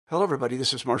Hello, everybody.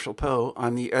 This is Marshall Poe.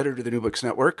 I'm the editor of the New Books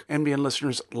Network. NBN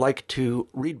listeners like to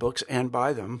read books and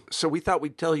buy them. So we thought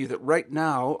we'd tell you that right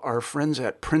now, our friends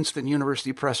at Princeton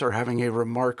University Press are having a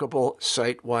remarkable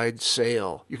site-wide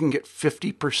sale. You can get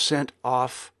 50%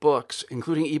 off books,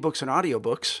 including ebooks and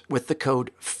audiobooks, with the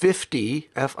code 50,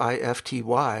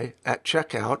 F-I-F-T-Y, at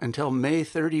checkout until May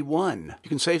 31. You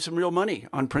can save some real money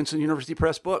on Princeton University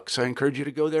Press books. I encourage you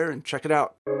to go there and check it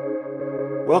out.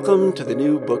 Welcome to the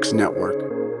New Books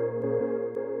Network.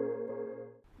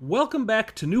 Welcome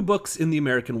back to New Books in the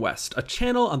American West, a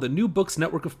channel on the New Books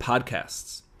network of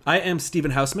podcasts. I am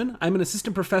Stephen Hausman. I'm an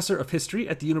assistant professor of history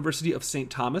at the University of St.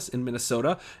 Thomas in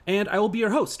Minnesota, and I will be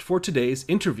your host for today's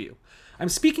interview. I'm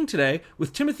speaking today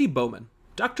with Timothy Bowman.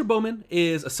 Dr. Bowman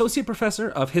is associate professor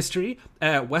of history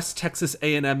at West Texas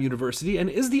A&M University and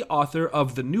is the author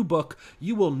of the new book,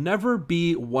 You Will Never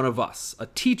Be One of Us, A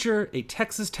Teacher, a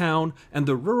Texas Town, and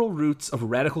the Rural Roots of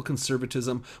Radical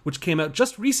Conservatism, which came out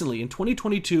just recently in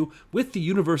 2022 with the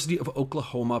University of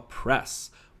Oklahoma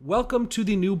Press. Welcome to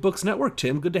the New Books Network,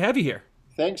 Tim. Good to have you here.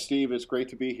 Thanks, Steve. It's great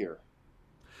to be here.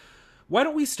 Why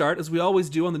don't we start, as we always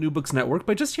do on the New Books Network,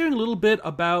 by just hearing a little bit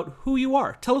about who you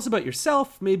are. Tell us about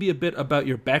yourself, maybe a bit about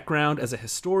your background as a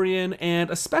historian, and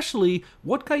especially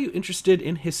what got you interested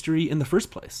in history in the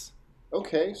first place.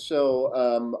 Okay,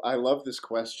 so I love this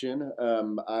question.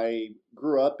 I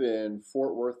grew up in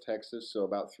Fort Worth, Texas, so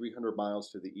about 300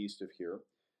 miles to the east of here,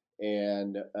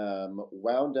 and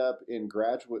wound up in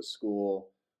graduate school,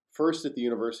 first at the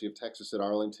University of Texas at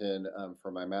Arlington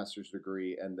for my master's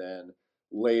degree, and then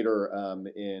later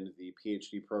in the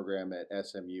PhD program at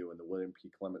SMU in the William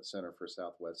P. Clement Center for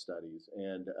Southwest Studies.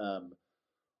 And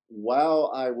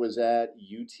while I was at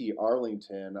UT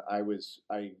Arlington,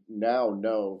 I now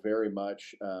know very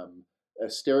much a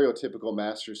stereotypical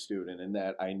master's student in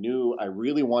that I knew I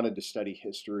really wanted to study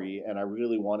history and I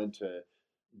really wanted to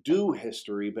do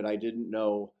history, but I didn't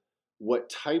know what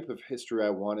type of history I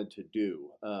wanted to do.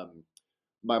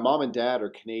 My mom and dad are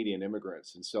Canadian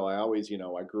immigrants, and so I always,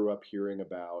 I grew up hearing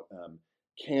about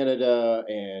Canada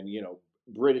and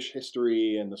British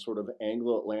history and the sort of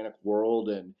Anglo-Atlantic world.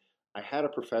 And I had a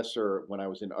professor when I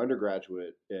was an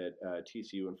undergraduate at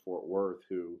TCU in Fort Worth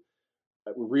who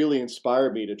really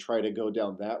inspired me to try to go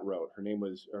down that road. Her name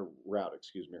was Her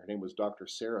name was Dr.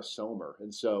 Sarah Somer,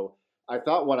 and so I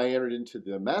thought when I entered into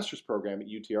the master's program at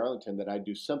UT Arlington that I'd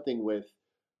do something with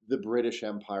the British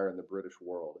Empire and the British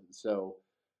world, and so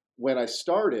when I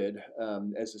started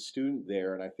as a student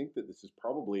there, and I think that this is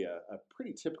probably a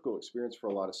pretty typical experience for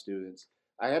a lot of students,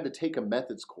 I had to take a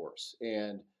methods course.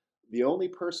 And the only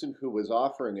person who was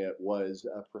offering it was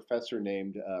a professor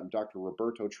named Dr.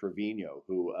 Roberto Trevino,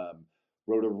 who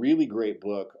wrote a really great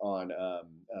book on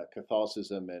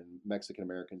Catholicism and Mexican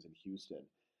Americans in Houston.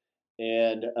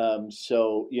 And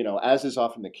as is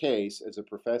often the case, as a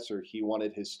professor, he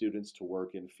wanted his students to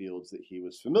work in fields that he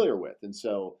was familiar with. And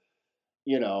so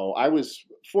I was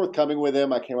forthcoming with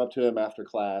him. I came up to him after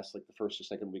class, like the first or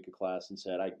second week of class, and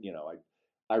said, I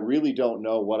really don't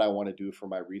know what I want to do for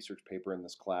my research paper in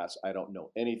this class. I don't know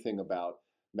anything about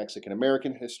Mexican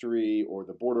American history or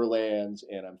the borderlands,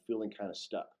 and I'm feeling kind of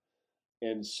stuck.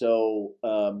 And so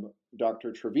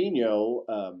Dr. Trevino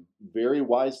very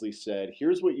wisely said,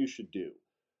 here's what you should do.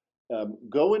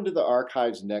 Go into the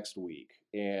archives next week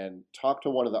and talk to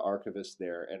one of the archivists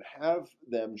there and have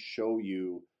them show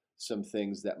you some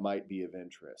things that might be of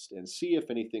interest and see if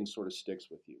anything sort of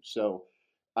sticks with you. So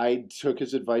I took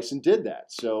his advice and did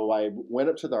that. So I went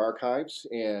up to the archives,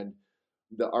 and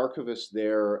the archivist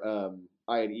there,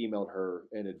 I had emailed her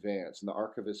in advance, and the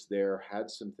archivist there had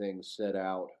some things set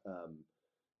out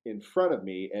in front of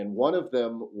me. And one of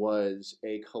them was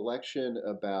a collection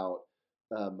about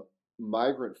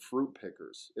migrant fruit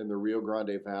pickers in the Rio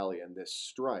Grande Valley and this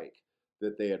strike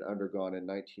that they had undertaken in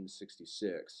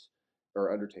 1966. In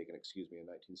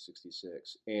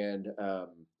 1966. And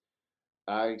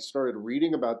I started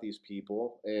reading about these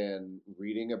people and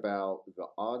reading about the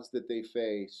odds that they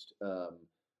faced,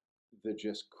 the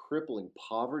just crippling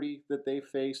poverty that they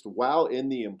faced while in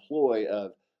the employ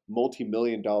of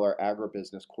multi-million-dollar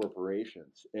agribusiness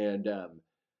corporations. And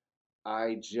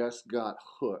I just got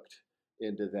hooked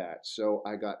into that. So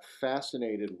I got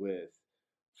fascinated with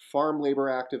farm labor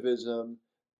activism,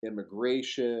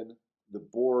 immigration, the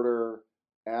border,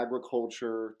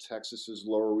 agriculture, Texas's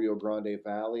lower Rio Grande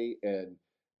Valley. And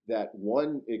that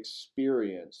one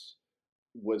experience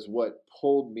was what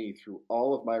pulled me through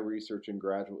all of my research in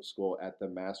graduate school at the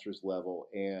master's level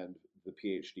and the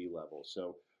PhD level.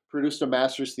 So produced a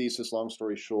master's thesis, long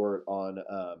story short, on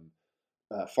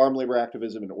farm labor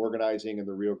activism and organizing in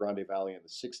the Rio Grande Valley in the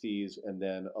 60s, and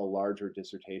then a larger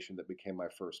dissertation that became my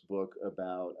first book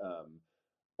about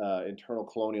internal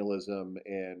colonialism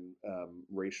and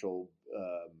racial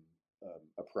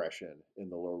oppression in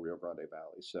the lower Rio Grande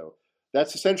Valley. So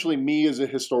that's essentially me as a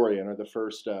historian, or the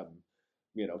first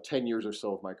 10 years or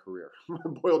so of my career,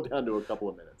 boiled down to a couple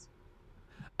of minutes.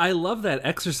 I love that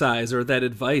exercise or that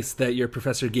advice that your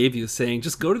professor gave you, saying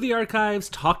just go to the archives,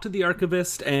 talk to the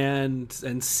archivist, and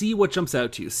see what jumps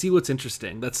out to you, see what's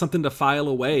interesting. That's something to file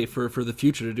away for the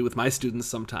future to do with my students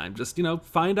sometime. Just,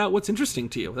 find out what's interesting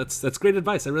to you. That's great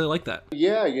advice. I really like that.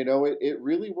 Yeah, it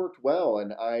really worked well.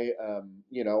 And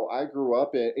I grew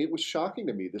up, it was shocking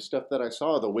to me, the stuff that I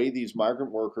saw, the way these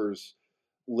migrant workers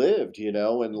lived,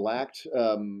 and lacked,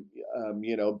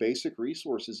 basic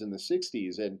resources in the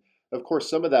 60s. And of course,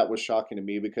 some of that was shocking to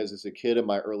me because as a kid in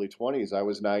my early 20s, I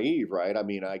was naive, right? I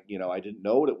mean, I didn't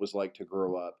know what it was like to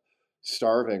grow up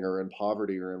starving or in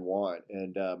poverty or in want.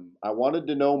 And I wanted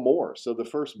to know more. So the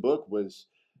first book was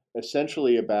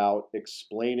essentially about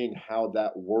explaining how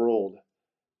that world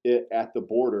at the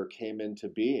border came into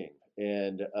being.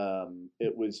 And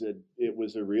it was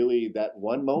a really, that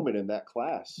one moment in that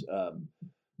class,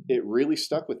 it really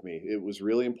stuck with me. It was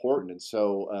really important. And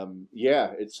so,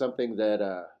 yeah, it's something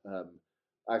that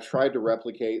I've tried to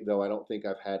replicate, though I don't think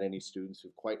I've had any students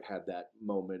who've quite had that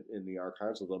moment in the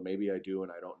archives, although maybe I do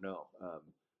and I don't know.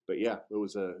 But yeah, it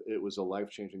was a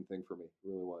life-changing thing for me. It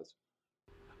really was.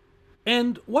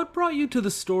 And what brought you to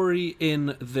the story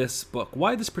in this book?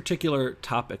 Why this particular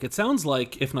topic? It sounds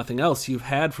like, if nothing else, you've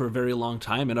had for a very long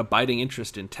time an abiding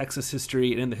interest in Texas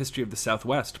history and in the history of the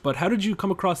Southwest. But how did you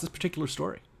come across this particular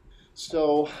story?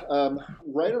 So,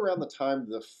 right around the time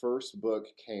the first book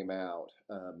came out,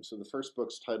 so the first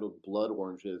book's titled Blood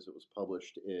Oranges. It was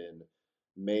published in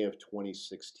May of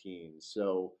 2016.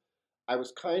 So, I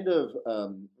was kind of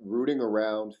rooting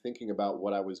around thinking about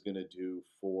what I was going to do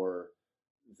for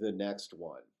the next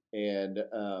one. And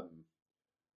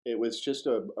it was just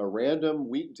a random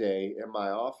weekday in my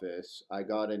office. I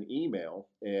got an email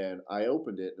and I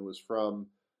opened it, and it was from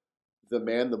the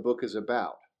man the book is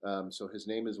about. So his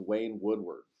name is Wayne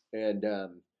Woodward. And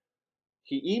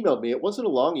he emailed me. It wasn't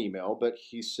a long email, but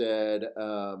he said,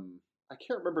 I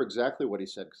can't remember exactly what he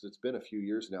said because it's been a few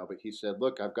years now, but he said,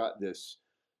 look, I've got this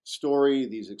story,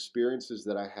 these experiences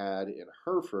that I had in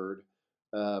Hereford,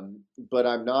 but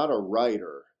I'm not a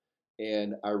writer.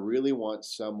 And I really want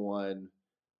someone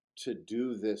to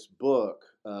do this book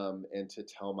and to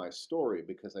tell my story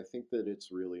because I think that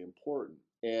it's really important.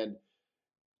 And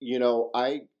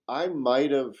I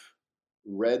might have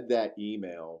read that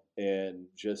email and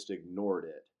just ignored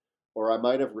it, or I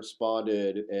might have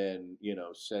responded and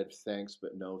said thanks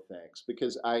but no thanks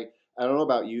because I don't know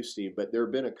about you, Steve, but there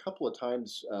have been a couple of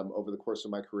times over the course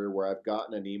of my career where I've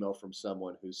gotten an email from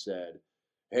someone who said,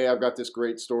 "Hey, I've got this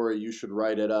great story. You should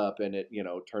write it up," and it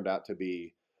turned out to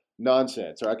be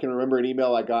nonsense. Or I can remember an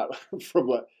email I got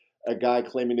from a guy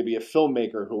claiming to be a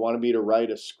filmmaker who wanted me to write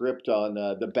a script on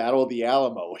the Battle of the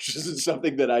Alamo, which isn't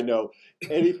something that I know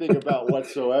anything about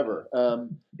whatsoever.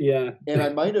 Yeah. And I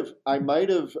might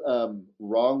have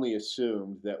wrongly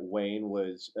assumed that Wayne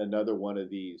was another one of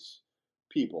these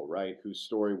people, right, whose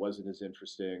story wasn't as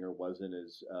interesting or wasn't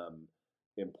as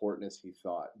important as he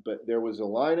thought. But there was a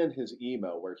line in his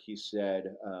email where he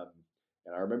said,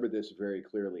 and I remember this very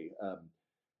clearly.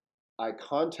 I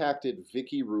contacted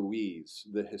Vicky Ruiz,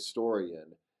 the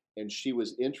historian, and she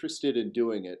was interested in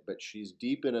doing it, but she's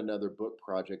deep in another book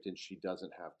project and she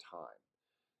doesn't have time.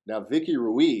 Now, Vicky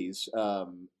Ruiz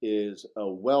is a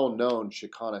well-known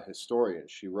Chicana historian.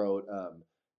 She wrote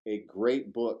a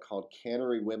great book called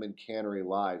Cannery Women, Cannery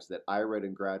Lives that I read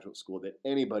in graduate school that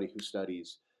anybody who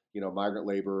studies, migrant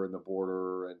labor and the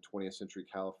border and 20th century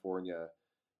California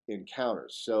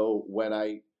encounters. So when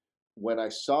I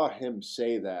saw him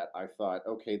say that, I thought,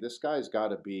 okay, this guy's got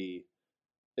to be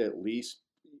at least,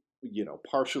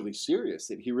 partially serious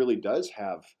that he really does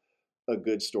have a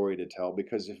good story to tell.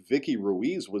 Because if Vicky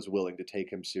Ruiz was willing to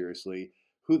take him seriously,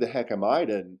 who the heck am I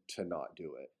to not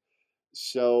do it?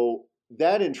 So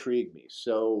that intrigued me.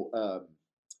 So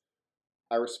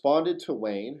I responded to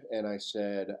Wayne and I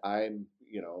said, I'm,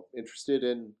 interested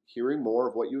in hearing more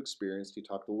of what you experienced. He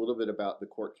talked a little bit about the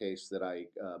court case that I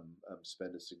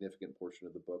spend a significant portion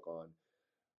of the book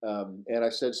on. And I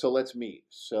said, so let's meet.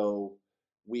 So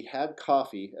we had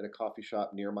coffee at a coffee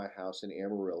shop near my house in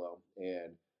Amarillo.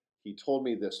 And he told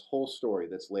me this whole story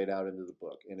that's laid out into the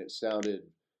book. And it sounded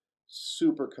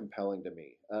super compelling to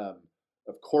me.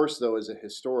 Of course, though, as a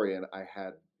historian, I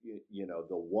had, the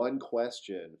one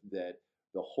question that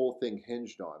the whole thing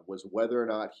hinged on was whether or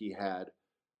not he had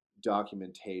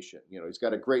documentation. He's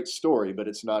got a great story, but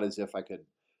it's not as if I could,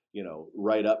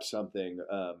 write up something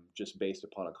just based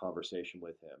upon a conversation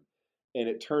with him. And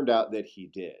it turned out that he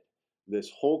did. This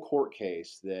whole court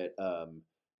case that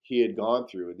he had gone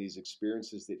through and these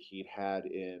experiences that he'd had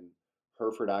in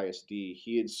Hereford ISD,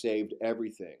 he had saved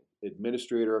everything: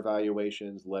 administrator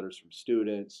evaluations, letters from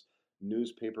students,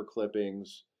 newspaper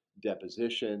clippings,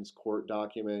 depositions, court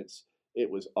documents. It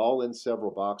was all in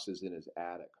several boxes in his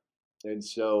attic. And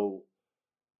so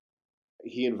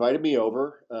he invited me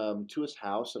over to his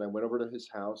house, and I went over to his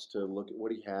house to look at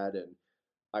what he had. And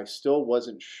I still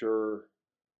wasn't sure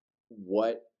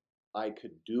what I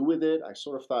could do with it. I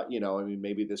sort of thought,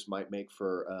 maybe this might make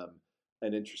for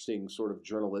an interesting sort of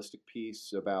journalistic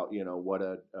piece about, what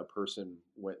a person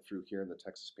went through here in the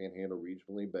Texas Panhandle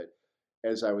regionally. But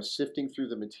as I was sifting through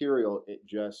the material,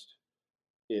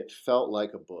 it felt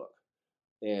like a book.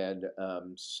 And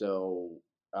so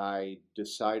I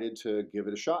decided to give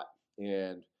it a shot.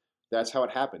 And that's how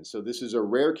it happened. So this is a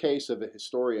rare case of a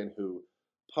historian who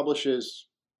publishes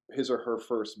his or her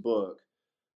first book,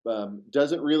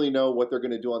 doesn't really know what they're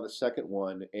going to do on the second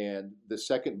one. And the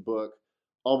second book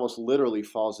almost literally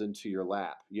falls into your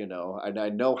lap, And I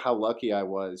know how lucky I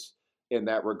was in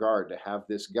that regard to have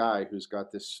this guy who's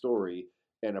got this story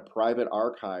and a private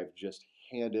archive just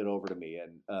hand it over to me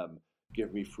and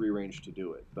give me free range to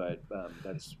do it. But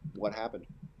that's what happened.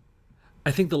 I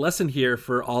think the lesson here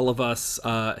for all of us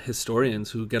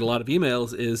historians who get a lot of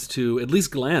emails is to at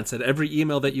least glance at every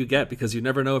email that you get, because you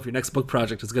never know if your next book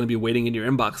project is going to be waiting in your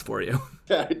inbox for you.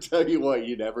 I tell you what,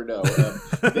 you never know.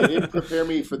 They didn't prepare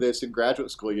me for this in graduate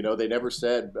school. They never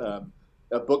said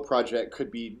a book project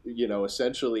could be,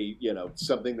 essentially,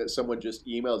 something that someone just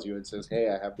emails you and says, hey,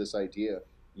 I have this idea.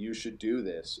 You should do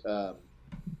this.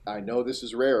 I know this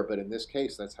is rare, but in this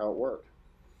case, that's how it worked.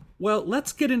 Well,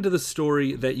 let's get into the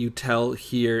story that you tell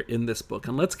here in this book,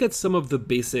 and let's get some of the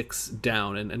basics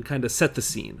down and kind of set the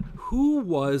scene. Who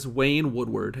was Wayne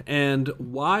Woodward, and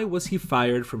why was he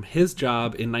fired from his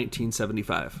job in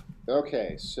 1975?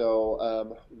 Okay,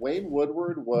 so Wayne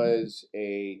Woodward was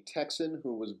a Texan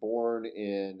who was born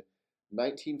in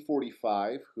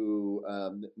 1945, who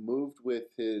moved with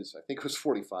his, I think it was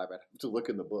 45, I'd have to look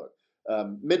in the book,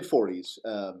 mid-40s,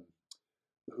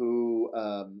 who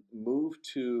moved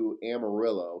to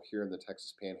Amarillo here in the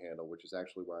Texas Panhandle, which is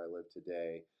actually where I live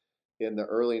today, in the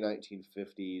early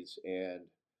 1950s and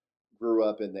grew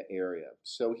up in the area.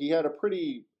 So he had a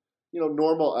pretty,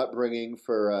 normal upbringing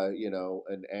for,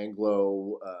 an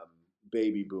Anglo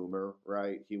baby boomer,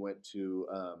 right? He went to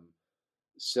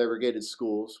segregated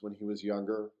schools when he was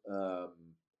younger.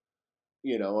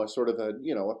 A sort of a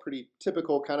pretty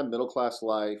typical kind of middle class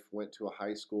life. Went to a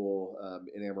high school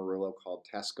in Amarillo called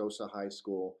Tascosa High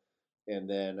School, and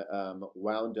then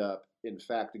wound up, in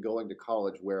fact, going to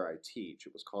college where I teach.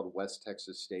 It was called West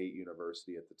Texas State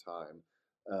University at the time,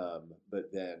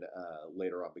 but then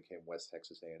later on became West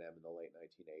Texas A&M in the late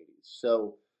 1980s.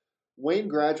 So Wayne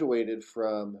graduated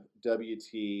from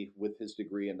WT with his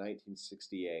degree in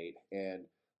 1968 and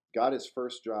got his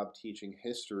first job teaching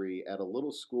history at a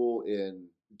little school in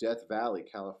Death Valley,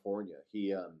 California.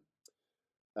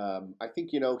 I think,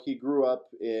 he grew up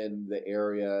in the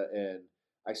area, and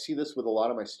I see this with a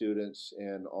lot of my students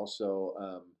and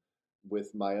also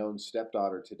with my own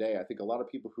stepdaughter today. I think a lot of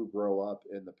people who grow up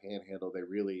in the Panhandle, they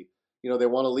really, they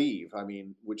want to leave. I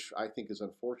mean, which I think is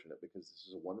unfortunate because this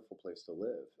is a wonderful place to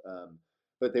live.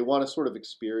 But they want to sort of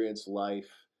experience life,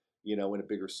 in a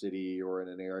bigger city or in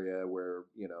an area where,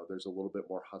 there's a little bit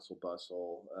more hustle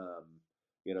bustle,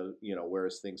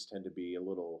 whereas things tend to be a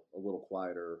little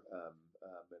quieter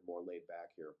and more laid back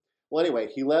here. Well, anyway,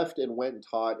 he left and went and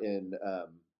taught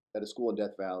at a school in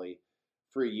Death Valley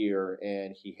for a year,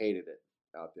 and he hated it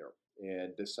out there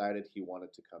and decided he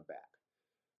wanted to come back.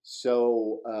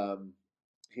 So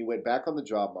he went back on the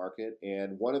job market,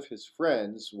 and one of his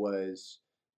friends was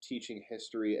teaching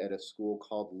history at a school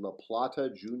called La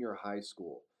Plata Junior High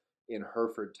School in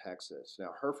Hereford, Texas.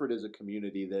 Now, Hereford is a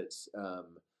community that's,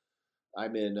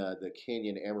 I'm in the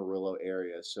Canyon Amarillo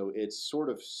area, so it's sort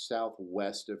of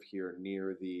southwest of here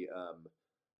near the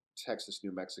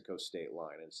Texas-New Mexico state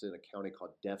line. It's in a county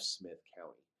called Deaf Smith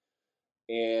County.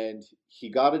 And he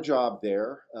got a job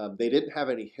there. They didn't have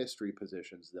any history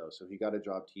positions, though, so he got a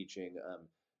job teaching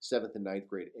 7th and 9th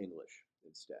grade English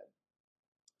instead.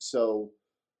 So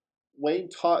Wayne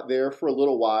taught there for a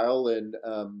little while and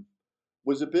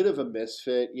was a bit of a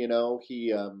misfit.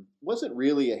 He wasn't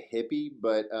really a hippie,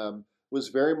 but was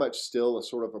very much still a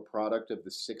sort of a product of the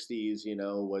 60s,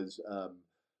 was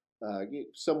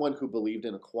someone who believed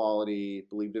in equality,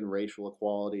 believed in racial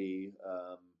equality,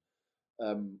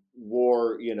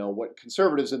 wore, what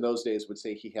conservatives in those days would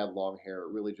say he had long hair,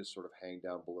 really just sort of hang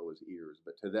down below his ears.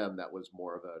 But to them, that was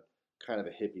more of a kind of a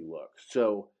hippie look.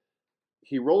 So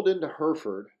he rolled into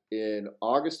Hereford in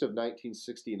August of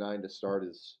 1969 to start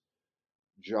his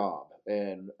job.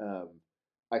 And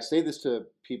I say this to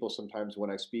people sometimes when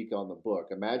I speak on the book.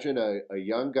 Imagine a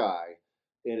young guy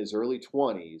in his early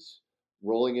 20s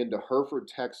rolling into Hereford,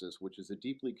 Texas, which is a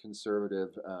deeply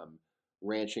conservative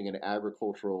ranching and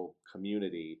agricultural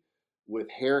community, with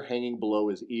hair hanging below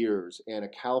his ears and a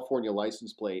California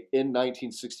license plate in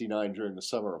 1969 during the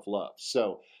Summer of Love.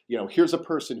 So, here's a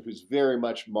person who's very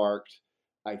much marked,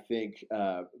 I think,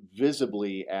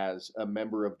 visibly as a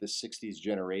member of the 60s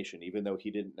generation, even though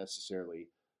he didn't necessarily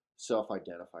self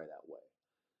identify that way.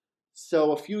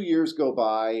 So a few years go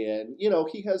by, and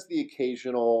he has the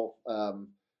occasional,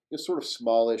 sort of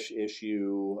smallish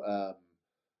issue.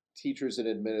 Teachers and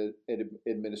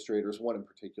administrators, one in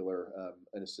particular,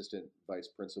 an assistant vice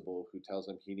principal, who tells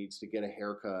him he needs to get a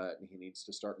haircut and he needs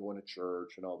to start going to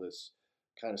church and all this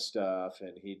kind of stuff,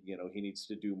 and he needs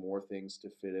to do more things to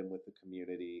fit in with the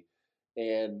community.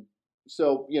 And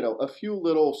so, a few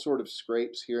little sort of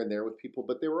scrapes here and there with people,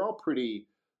 but they were all pretty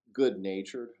good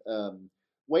natured.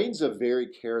 Wayne's a very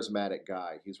charismatic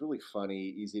guy. He's really funny,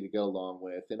 easy to get along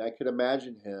with, and I could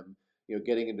imagine him,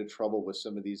 getting into trouble with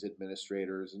some of these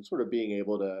administrators and sort of being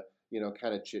able to,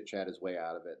 kind of chit chat his way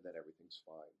out of it, and then everything's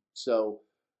fine. So,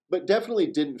 but definitely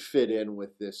didn't fit in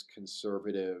with this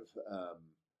conservative,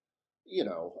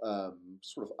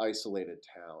 sort of isolated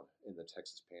town in the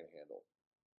Texas Panhandle.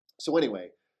 So anyway,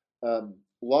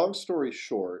 long story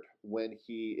short, when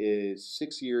he is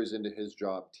 6 years into his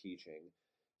job teaching,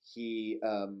 he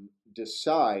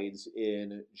decides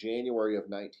in January of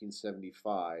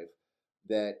 1975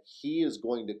 that he is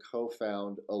going to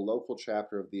co-found a local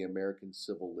chapter of the American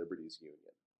Civil Liberties Union.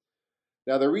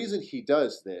 Now, the reason he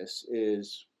does this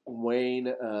is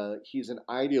Wayne, he's an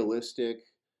idealistic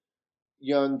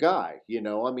young guy.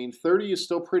 30 is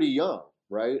still pretty young,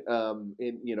 right? And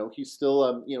he's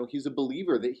still, he's a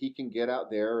believer that he can get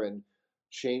out there and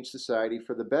change society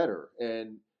for the better.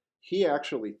 And he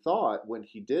actually thought when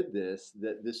he did this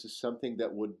that this is something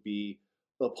that would be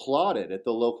applauded at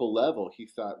the local level. He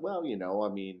thought, well,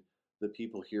 the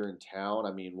people here in town,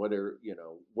 what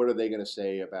are they going to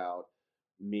say about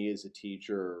me as a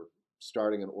teacher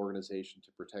starting an organization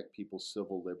to protect people's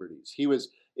civil liberties? He was,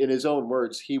 in his own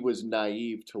words, he was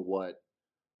naive to what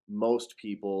most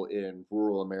people in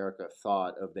rural America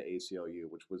thought of the ACLU,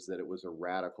 which was that it was a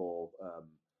radical,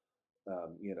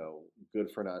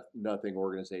 good for nothing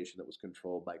organization that was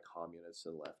controlled by communists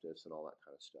and leftists and all that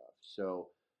kind of stuff. So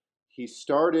he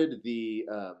started the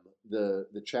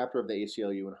chapter of the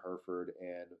ACLU in Hereford,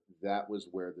 and that was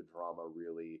where the drama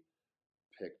really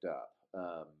picked up.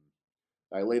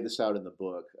 I laid this out in the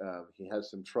book. He has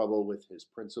some trouble with his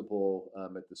principal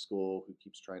at the school, who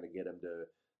keeps trying to get him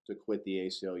to quit the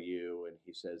ACLU, and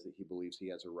he says that he believes he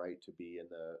has a right to be in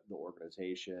the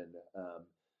organization.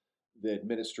 The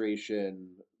administration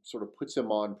sort of puts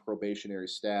him on probationary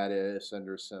status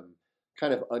under some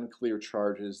kind of unclear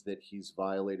charges that he's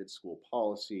violated school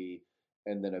policy.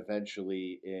 And then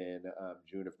eventually in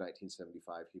June of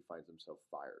 1975, he finds himself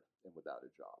fired and without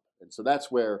a job. And so that's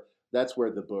where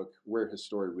his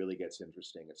story really gets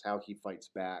interesting. It's how he fights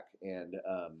back, and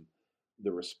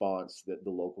the response that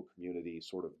the local community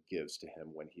sort of gives to him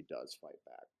when he does fight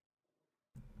back.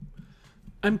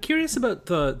 I'm curious about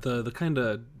the kind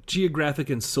of geographic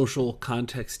and social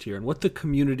context here, and what the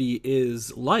community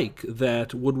is like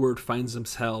that Woodward finds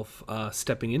himself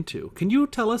stepping into. Can you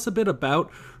tell us a bit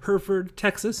about Hereford,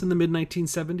 Texas in the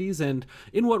mid-1970s, and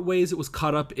in what ways it was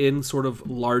caught up in sort of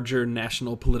larger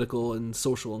national political and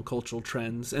social and cultural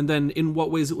trends, and then in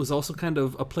what ways it was also kind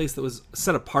of a place that was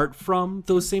set apart from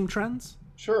those same trends?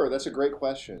 Sure, that's a great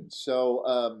question. So,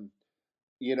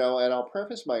 and I'll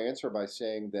preface my answer by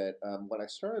saying that when I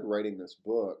started writing this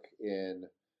book in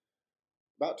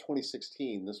about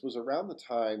 2016, this was around the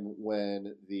time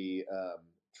when the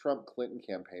Trump-Clinton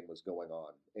campaign was going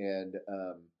on. And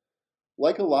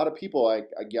like a lot of people,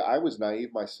 I was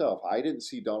naive myself. I didn't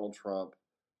see Donald Trump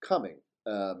coming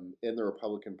in the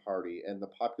Republican Party and the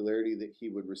popularity that he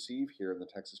would receive here in the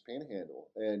Texas Panhandle.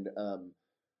 And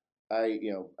I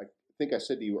think I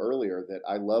said to you earlier that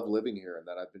I love living here and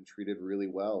that I've been treated really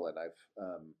well, and I've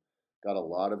got a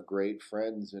lot of great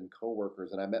friends and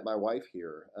coworkers, and I met my wife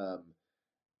here.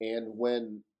 And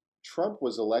when Trump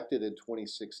was elected in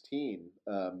 2016,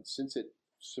 since it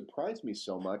surprised me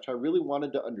so much, I really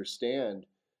wanted to understand,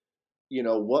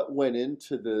 what went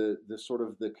into the sort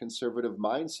of the conservative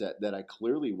mindset that I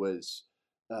clearly was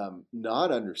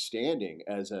not understanding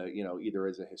as a, either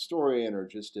as a historian or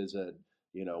just as a,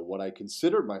 what I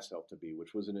considered myself to be,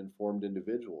 which was an informed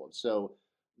individual. And so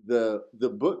the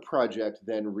book project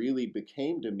then really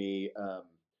became to me,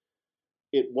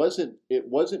 it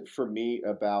wasn't for me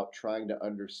about trying to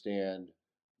understand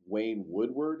Wayne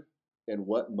Woodward and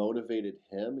what motivated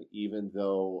him, even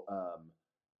though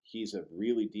he's a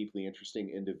really deeply interesting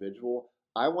individual.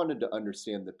 I wanted to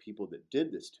understand the people that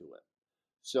did this to him.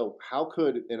 So, how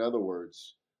could, in other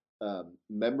words,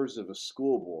 members of a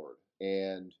school board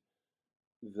and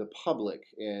the public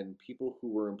and people who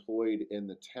were employed in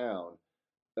the town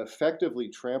effectively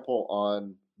trample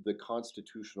on the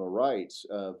constitutional rights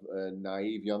of a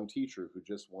naive young teacher who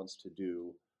just wants to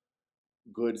do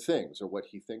good things or what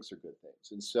he thinks are good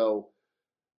things? And so,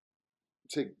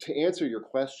 to answer your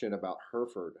question about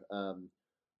Hereford,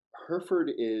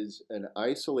 Hereford is an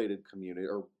isolated community,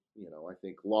 or I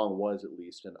think long was at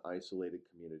least an isolated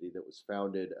community that was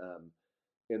founded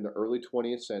in the early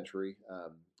 20th century.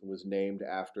 Was named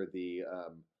after the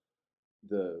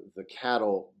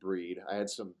cattle breed. I had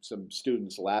some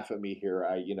students laugh at me here.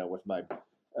 With my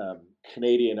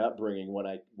Canadian upbringing, when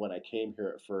I came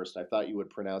here at first, I thought you would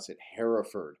pronounce it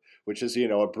Hereford, which is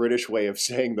a British way of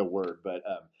saying the word, but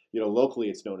locally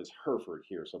it's known as Hereford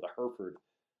here. So the Hereford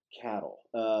cattle.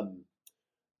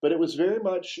 But it was very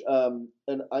much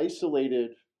an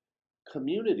isolated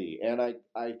community. And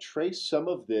I trace some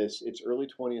of this, its early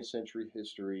 20th century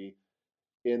history,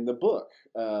 in the book.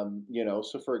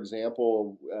 So for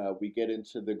example, we get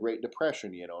into the Great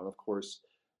Depression, and of course,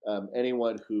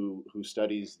 anyone who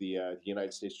studies the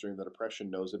United States during the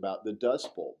Depression knows about the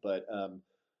Dust Bowl. But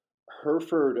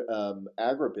Hereford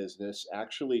agribusiness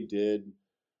actually did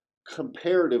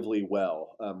comparatively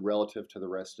well relative to the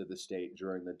rest of the state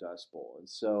during the Dust Bowl. And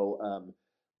so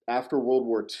after World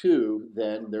War II,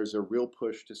 then there's a real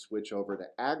push to switch over to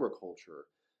agriculture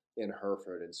in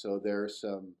Hereford. And so there's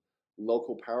some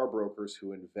local power brokers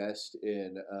who invest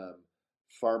in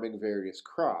farming various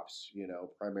crops,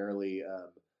 primarily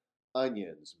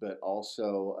onions, but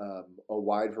also a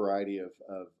wide variety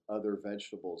of other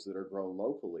vegetables that are grown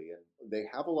locally. And they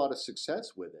have a lot of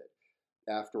success with it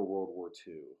after World War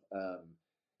II.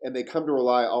 And they come to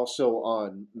rely also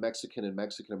on Mexican and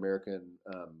Mexican American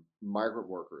migrant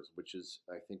workers, which is,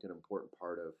 I think, an important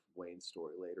part of Wayne's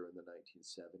story later in the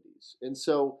 1970s. And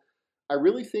so I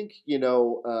really think,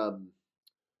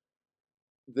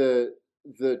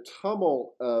 the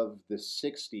tumult of the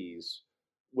 60s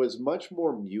was much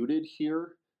more muted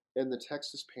here in the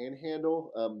Texas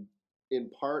Panhandle. In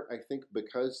part, I think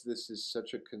because this is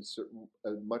such a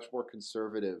much more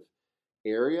conservative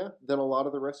area than a lot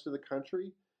of the rest of the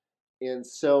country. And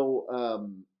so,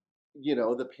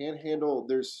 the Panhandle,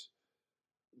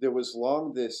 there was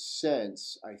long this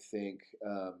sense, I think,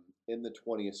 in the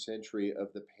 20th century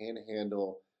of the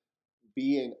Panhandle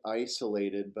being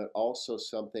isolated, but also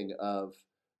something of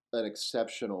an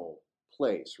exceptional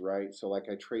place, right? So, like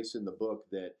I trace in the book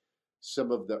that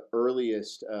some of the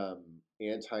earliest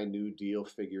anti-New Deal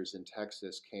figures in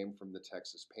Texas came from the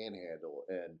Texas Panhandle,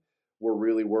 and were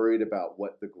really worried about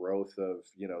what the growth of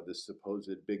this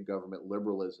supposed big government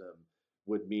liberalism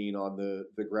would mean on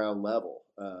the ground level,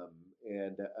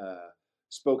 and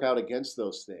spoke out against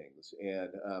those things. And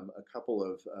a couple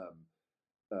of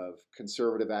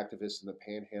conservative activists in the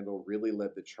Panhandle really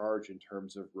led the charge in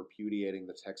terms of repudiating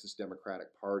the Texas Democratic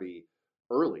Party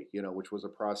early, which was a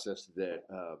process that,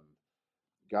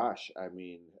 gosh, I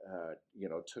mean,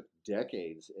 took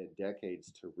decades and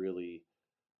decades to really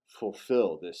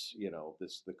fulfill this,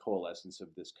 the coalescence of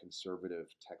this conservative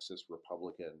Texas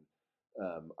Republican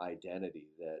identity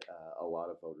that a lot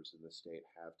of voters in the state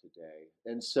have today.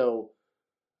 And so,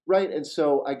 right, and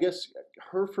so I guess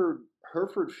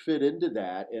Hereford fit into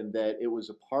that, and that it was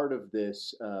a part of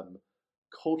this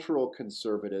cultural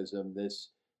conservatism, this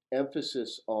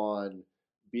emphasis on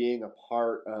being a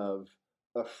part of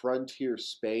a frontier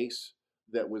space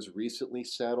that was recently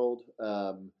settled.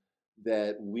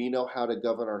 That we know how to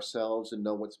govern ourselves and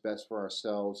know what's best for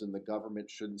ourselves, and the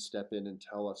government shouldn't step in and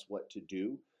tell us what to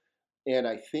do. And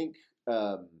I think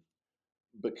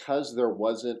because there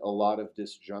wasn't a lot of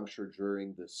disjuncture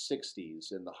during the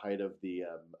 60s and the height of the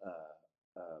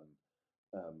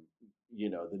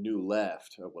the new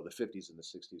left, well, the 50s and the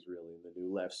 60s really, and the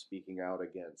new left speaking out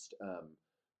against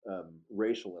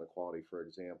racial inequality, for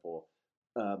example,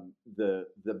 the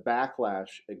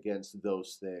backlash against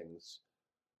those things,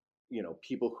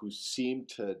 people who seem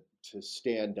to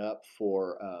stand up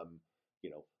for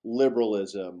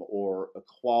liberalism or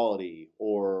equality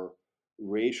or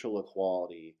racial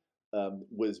equality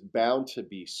was bound to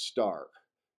be stark.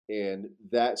 And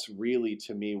that's really,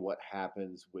 to me, what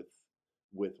happens with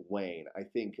Wayne. I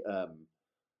think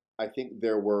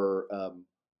there were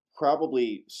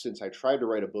probably, since I tried to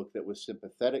write a book that was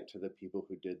sympathetic to the people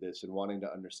who did this and wanting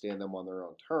to understand them on their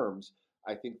own terms,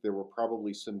 I think there were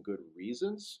probably some good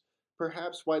reasons,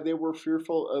 perhaps, why they were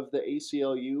fearful of the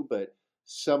ACLU, but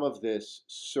some of this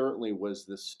certainly was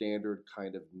the standard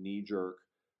kind of knee jerk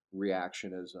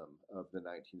reactionism of the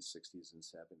 1960s and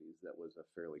 70s that was a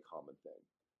fairly common thing.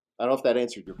 I don't know if that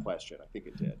answered your question. I think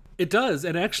it did. It does.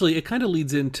 And actually, it kind of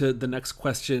leads into the next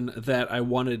question that I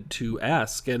wanted to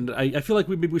ask. And I feel like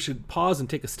maybe we should pause and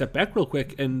take a step back real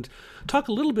quick and talk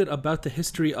a little bit about the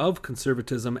history of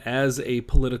conservatism as a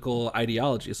political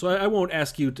ideology. So I won't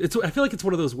ask you. I feel like it's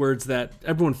one of those words that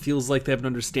everyone feels like they have an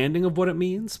understanding of what it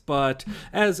means. But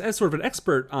as sort of an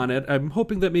expert on it, I'm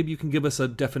hoping that maybe you can give us a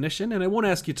definition. And I won't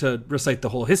ask you to recite the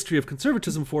whole history of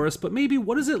conservatism for us, but maybe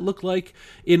what does it look like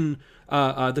in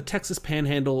the Texas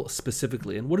Panhandle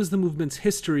specifically, and what is the movement's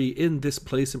history in this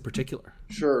place in particular?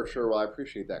 Sure. Well, I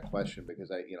appreciate that question because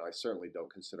I certainly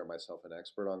don't consider myself an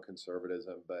expert on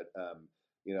conservatism, but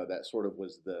that sort of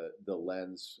was the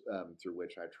lens through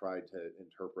which I tried to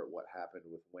interpret what happened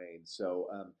with Wayne. So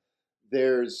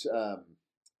there's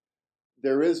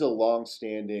there is a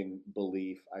long-standing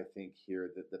belief, I think,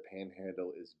 here that the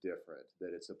Panhandle is different,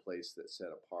 that it's a place that's set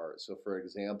apart. So, for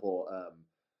example,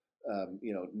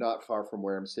 not far from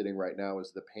where I'm sitting right now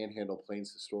is the Panhandle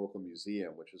Plains Historical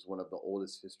Museum, which is one of the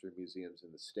oldest history museums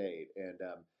in the state. And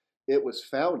it was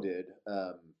founded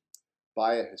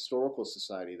by a historical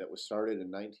society that was started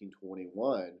in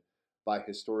 1921 by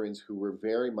historians who were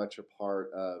very much a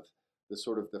part of the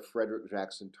sort of the Frederick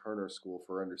Jackson Turner School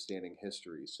for Understanding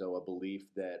History. So a belief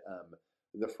that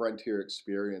the frontier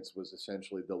experience was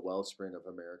essentially the wellspring of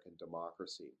American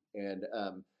democracy. And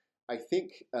I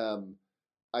think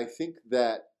I think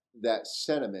that that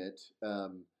sentiment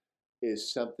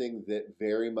is something that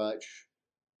very much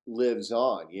lives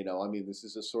on. I mean, this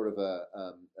is a sort of a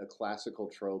classical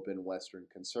trope in Western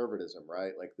conservatism,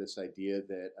 right? Like this idea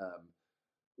that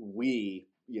we,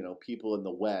 people in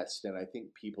the West, and I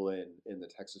think people in the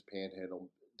Texas Panhandle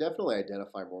definitely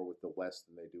identify more with the West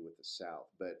than they do with the South.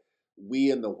 But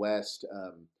we in the West,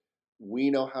 we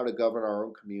know how to govern our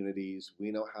own communities.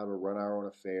 We know how to run our own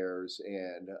affairs,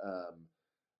 and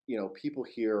people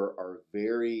here are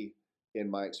very, in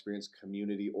my experience,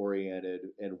 community oriented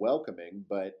and welcoming.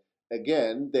 But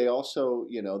again, they also,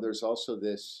 there's also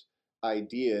this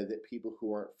idea that people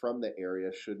who aren't from the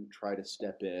area shouldn't try to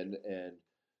step in and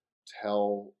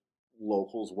tell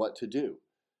locals what to do.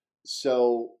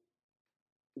 So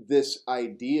this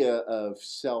idea of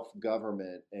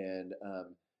self-government and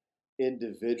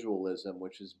individualism,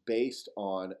 which is based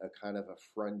on a kind of a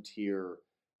frontier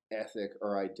ethic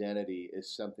or identity,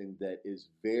 is something that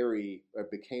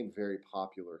became very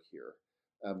popular here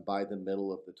by the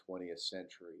middle of the 20th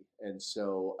century. And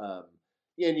so,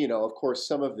 and of course,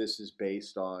 some of this is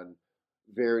based on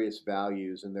various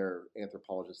values, and there are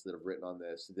anthropologists that have written on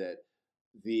this, that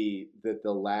the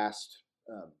last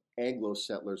Anglo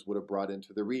settlers would have brought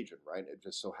into the region, right? It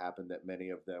just so happened that many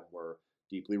of them were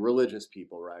deeply religious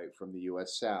people, right, from the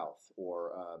U.S. South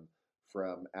or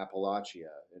from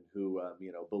Appalachia, and who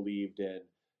believed in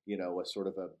a sort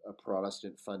of a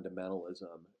Protestant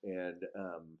fundamentalism, and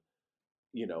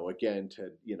again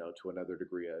to another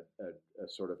degree a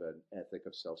sort of an ethic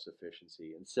of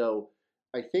self-sufficiency. And so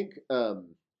I think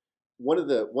one of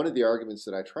the arguments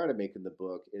that I try to make in the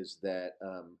book is that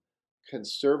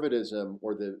conservatism,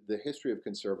 or the history of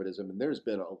conservatism, and there's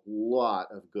been a lot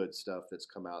of good stuff that's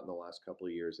come out in the last couple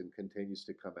of years and continues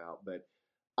to come out, but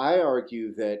I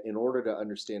argue that in order to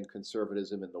understand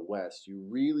conservatism in the West, you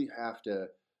really have to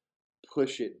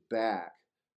push it back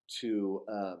to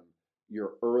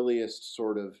your earliest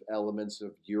sort of elements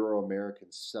of Euro-American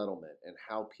settlement and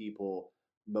how people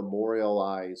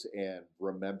memorialize and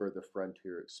remember the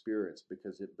frontier experience,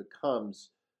 because it becomes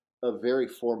a very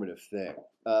formative thing.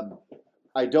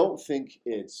 I don't think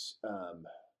it's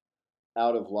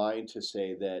out of line to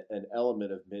say that an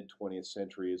element of mid-20th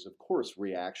century is, of course,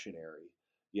 reactionary.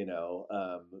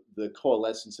 The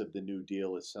coalescence of the New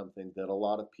Deal is something that a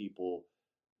lot of people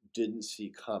didn't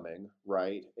see coming,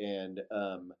 right? And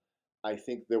I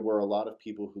think there were a lot of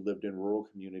people who lived in rural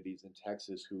communities in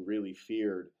Texas who really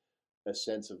feared a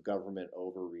sense of government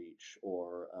overreach,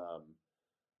 or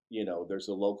there's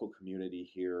a local community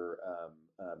here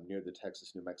near the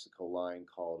Texas-New Mexico line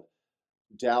called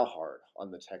Dalhart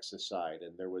on the Texas side,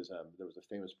 and there was a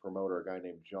famous promoter, a guy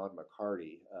named John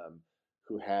McCarty,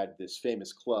 who had this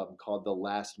famous club called the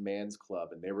Last Man's Club,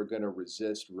 and they were going to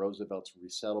resist Roosevelt's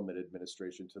resettlement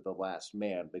administration to the last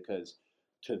man, because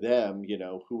to them,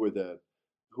 who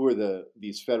are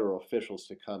these federal officials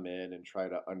to come in and try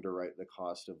to underwrite the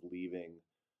cost of leaving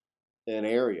an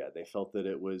area. They felt that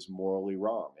it was morally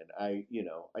wrong. And I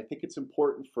think it's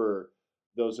important for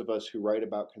those of us who write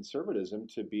about conservatism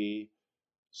to be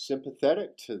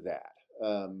sympathetic to that.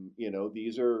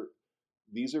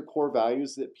 These are core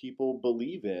values that people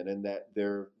believe in and that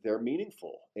they're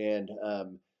meaningful. And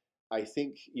I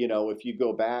think, if you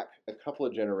go back a couple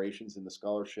of generations in the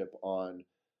scholarship on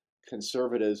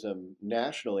conservatism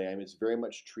nationally, I mean, it's very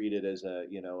much treated as a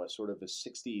sort of a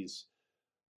 60s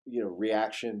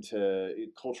reaction to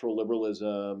cultural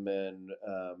liberalism and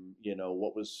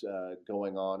what was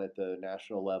going on at the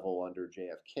national level under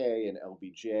JFK and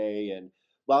LBJ. And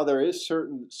while there is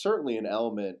certainly an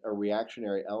element, a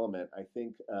reactionary element, I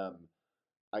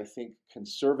think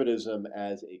conservatism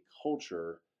as a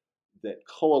culture that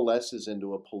coalesces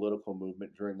into a political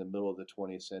movement during the middle of the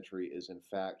 20th century is in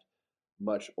fact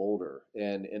much older.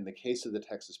 And in the case of the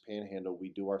Texas Panhandle, we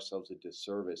do ourselves a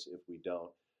disservice if we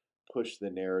don't push the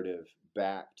narrative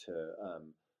back to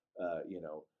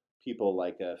people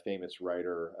like a famous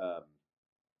writer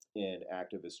and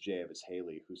activist J. Evis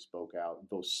Haley, who spoke out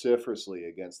vociferously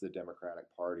against the Democratic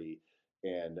Party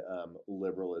and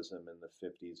liberalism in the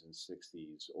 50s and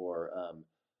 60s, or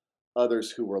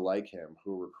others who were like him,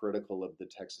 who were critical of the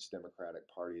Texas Democratic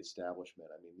Party establishment.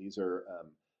 I mean,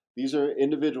 these are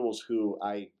individuals who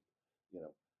you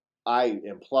know, I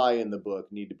imply in the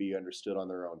book need to be understood on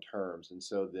their own terms. And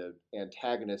so the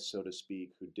antagonists, so to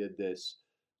speak, who did this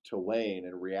to Wayne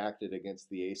and reacted against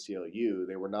the ACLU,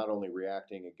 they were not only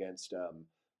reacting against,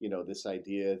 this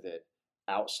idea that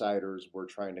outsiders were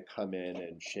trying to come in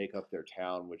and shake up their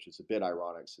town, which is a bit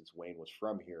ironic since Wayne was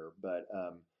from here, but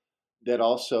that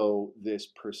also this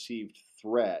perceived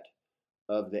threat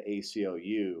of the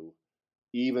ACLU,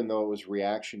 even though it was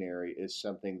reactionary, is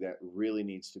something that really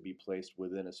needs to be placed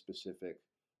within a specific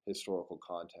historical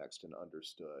context and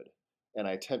understood. And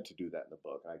I attempt to do that in the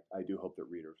book. I do hope that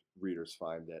readers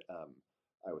find that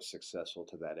I was successful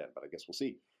to that end, but I guess we'll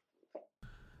see.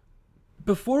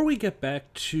 Before we get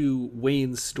back to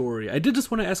Wayne's story, I did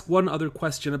just want to ask one other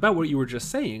question about what you were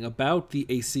just saying about the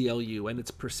ACLU and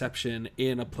its perception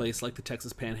in a place like the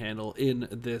Texas Panhandle in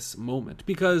this moment.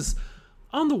 Because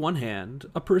on the one hand,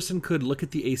 a person could look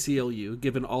at the ACLU,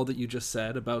 given all that you just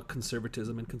said about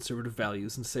conservatism and conservative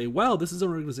values, and say, well, this is an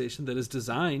organization that is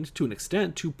designed, to an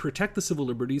extent, to protect the civil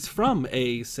liberties from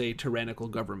a, say, tyrannical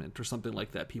government or something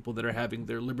like that, people that are having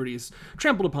their liberties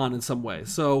trampled upon in some way.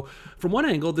 So from one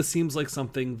angle, this seems like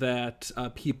something that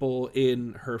people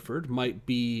in Hereford might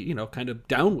be, kind of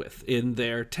down with in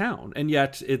their town. And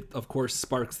yet it, of course,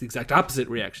 sparks the exact opposite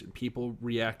reaction. People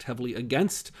react heavily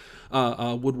against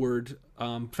Woodward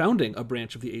founding a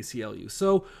branch of the ACLU.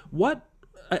 So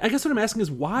I guess what I'm asking is,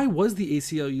 why was the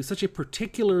ACLU such a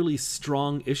particularly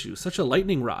strong issue, such a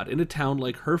lightning rod in a town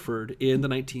like Hereford in the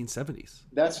 1970s?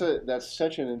 That's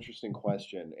such an interesting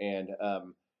question, and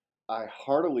I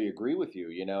heartily agree with you.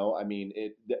 I mean,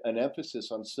 an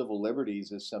emphasis on civil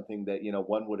liberties is something that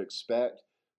one would expect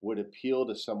would appeal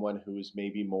to someone who is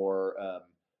maybe more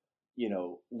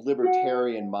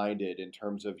libertarian minded in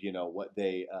terms of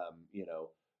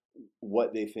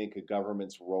what they think a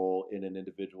government's role in an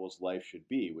individual's life should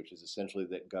be, which is essentially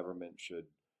that government should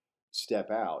step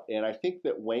out. And I think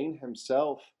that Wayne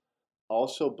himself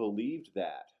also believed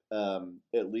that,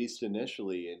 at least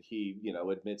initially, and he,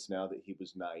 admits now that he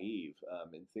was naive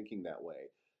in thinking that way.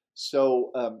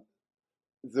 So,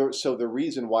 the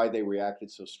reason why they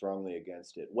reacted so strongly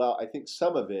against it, well, I think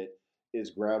some of it is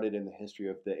grounded in the history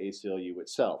of the ACLU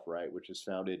itself, right, which is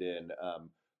founded in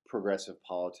progressive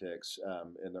politics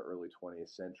in the early 20th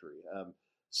century.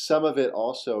 Some of it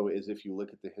also is, if you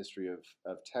look at the history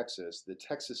of Texas, the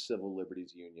Texas Civil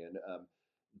Liberties Union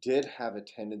did have a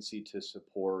tendency to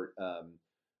support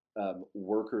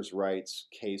workers' rights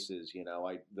cases.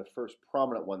 The first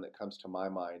prominent one that comes to my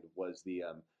mind was the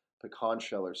pecan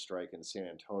sheller strike in San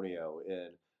Antonio in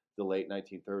the late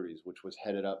 1930s, which was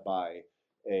headed up by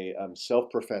a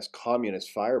self-professed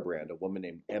communist firebrand, a woman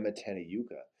named Emma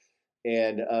Tenayuka.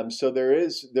 And so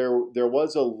there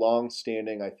was a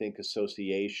long-standing, I think,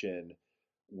 association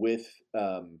with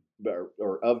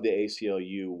or of the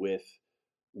ACLU with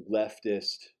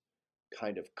leftist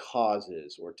kind of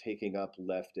causes, or taking up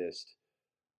leftist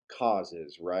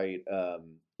causes, right?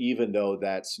 Even though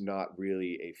that's not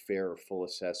really a fair or full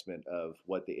assessment of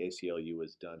what the ACLU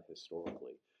has done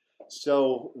historically.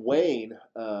 So Wayne,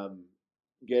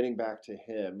 getting back to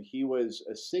him, he was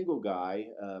a single guy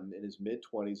in his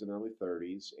mid-20s and early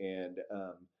 30s, and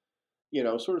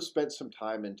sort of spent some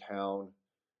time in town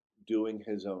doing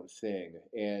his own thing.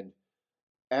 And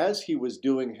as he was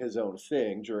doing his own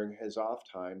thing during his off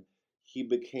time, he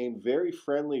became very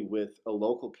friendly with a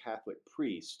local Catholic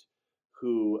priest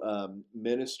who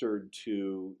ministered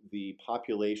to the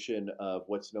population of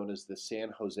what's known as the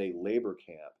San Jose labor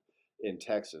camp in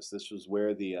Texas. This was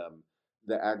where the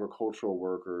agricultural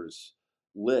workers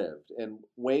lived, and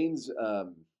Wayne's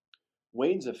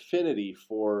affinity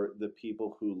for the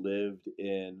people who lived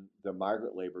in the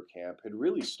migrant labor camp had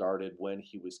really started when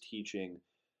he was teaching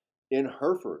in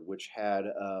Hereford, which had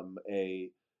a,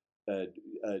 a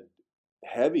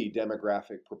heavy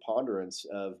demographic preponderance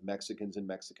of Mexicans and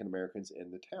Mexican Americans in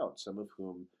the town, some of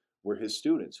whom were his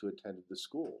students who attended the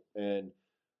school. And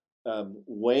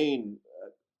Wayne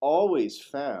always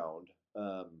found,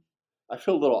 I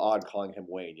feel a little odd calling him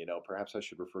Wayne, perhaps I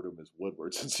should refer to him as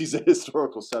Woodward since he's a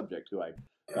historical subject who I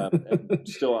am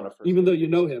still on a first even though you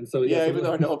know him. So yeah, even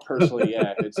though I know him personally,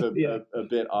 yeah, it's a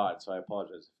bit odd. So I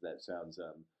apologize if that sounds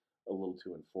a little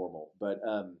too informal. But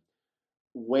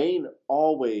Wayne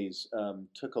always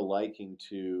took a liking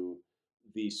to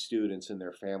these students and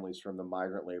their families from the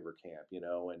migrant labor camp,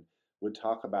 and would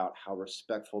talk about how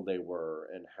respectful they were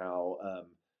and how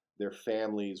their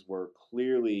families were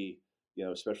clearly,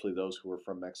 especially those who were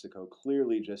from Mexico,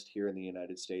 clearly just here in the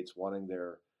United States, wanting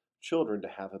their children to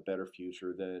have a better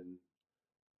future than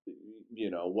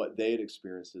what they had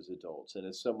experienced as adults. And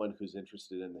as someone who's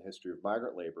interested in the history of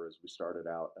migrant labor, as we started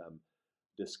out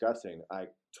discussing, I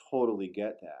totally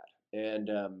get that. And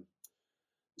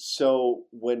so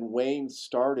when Wayne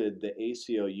started the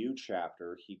ACLU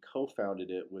chapter, he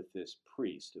co-founded it with this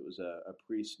priest. It was a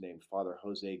priest named Father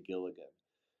Jose Gilligan.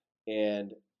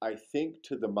 And I think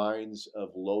to the minds of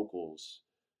locals,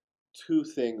 two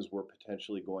things were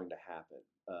potentially going to happen.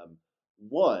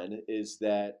 One is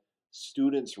that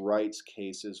students' rights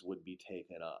cases would be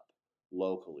taken up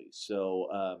locally.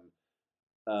 So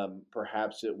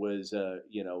perhaps it was a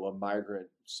migrant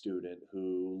student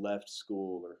who left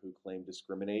school or who claimed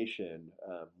discrimination,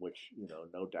 which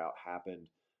no doubt happened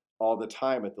all the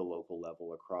time at the local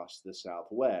level across the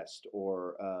Southwest,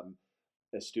 or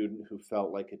a student who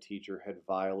felt like a teacher had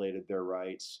violated their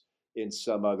rights in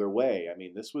some other way. I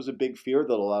mean, this was a big fear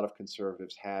that a lot of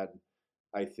conservatives had,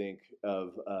 I think,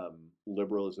 of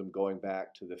liberalism going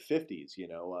back to the 50s,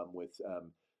 with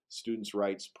students'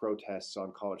 rights protests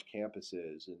on college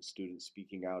campuses and students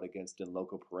speaking out against in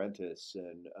loco parentis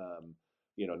and,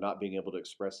 not being able to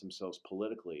express themselves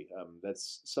politically.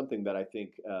 That's something that I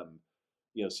think,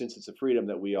 since it's a freedom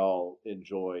that we all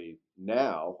enjoy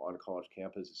now on college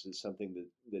campuses, is something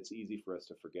that's easy for us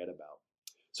to forget about.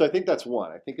 So I think that's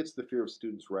one. I think it's the fear of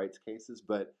students' rights cases,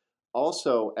 but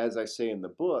also, as I say in the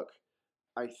book,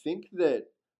 I think that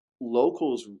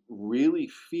locals really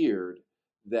feared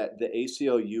that the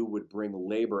ACLU would bring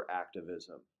labor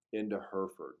activism into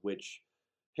Hereford, which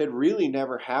had really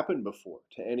never happened before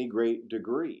to any great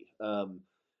degree.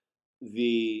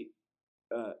 The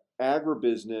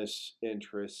agribusiness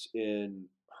interests in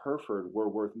Hereford were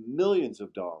worth millions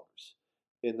of dollars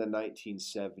in the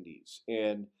 1970s.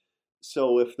 And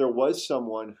so if there was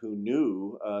someone who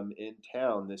knew in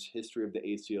town this history of the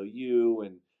ACLU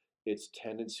and its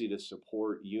tendency to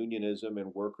support unionism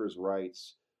and workers'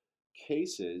 rights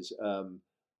cases,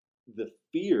 the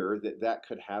fear that that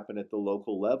could happen at the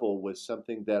local level was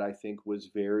something that I think was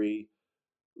very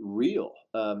real.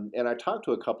 And I talked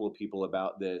to a couple of people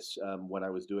about this when I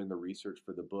was doing the research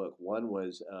for the book. One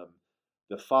was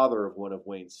the father of one of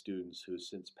Wayne's students who has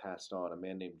since passed on, a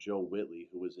man named Joe Whitley,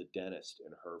 who was a dentist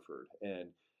in Hereford. And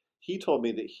he told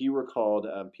me that he recalled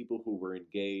people who were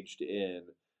engaged in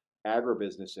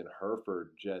agribusiness in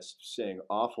Hereford just saying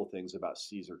awful things about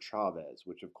Cesar Chavez,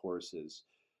 which of course is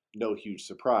no huge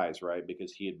surprise, right?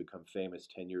 Because he had become famous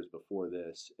 10 years before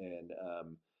this and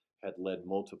had led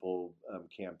multiple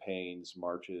campaigns,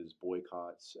 marches,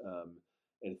 boycotts,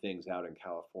 and things out in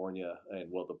California.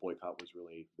 And well, the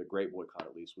great boycott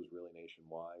at least, was really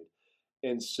nationwide.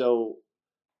 And so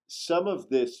some of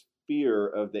this fear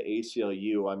of the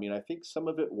ACLU, I mean, I think some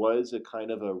of it was a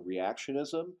kind of a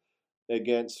reactionism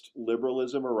against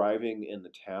liberalism arriving in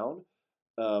the town.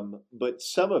 But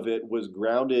some of it was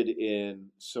grounded in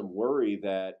some worry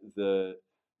that the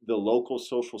local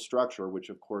social structure, which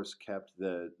of course kept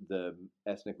the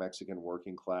ethnic Mexican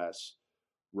working class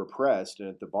repressed and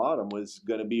at the bottom, was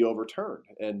going to be overturned,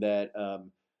 and that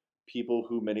people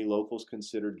who many locals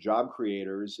considered job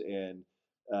creators and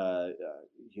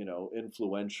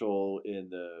influential in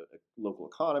the local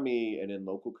economy and in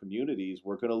local communities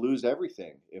were going to lose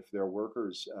everything if their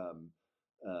workers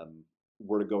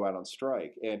were to go out on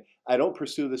strike. And I don't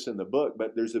pursue this in the book,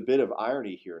 but there's a bit of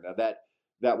irony here. Now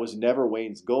that was never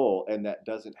Wayne's goal, and that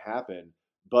doesn't happen.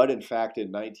 But in fact,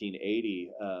 in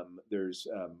 1980, there's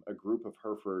a group of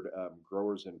Hereford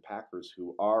growers and packers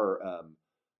who are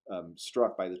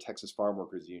struck by the Texas Farm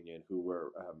Workers Union, who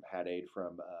were had aid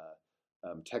from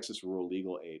Texas Rural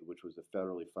Legal Aid, which was a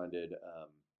federally funded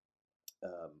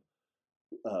um,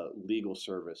 legal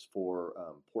service for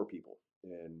poor people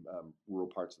in rural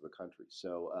parts of the country.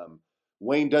 So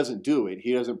Wayne doesn't do it.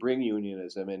 He doesn't bring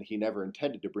unionism, and he never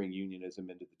intended to bring unionism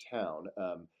into the town.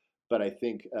 But I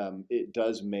think it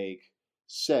does make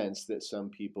sense that some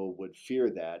people would fear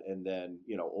that, and then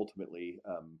ultimately,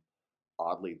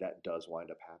 oddly, that does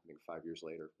wind up happening 5 years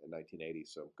later in 1980.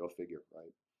 So go figure,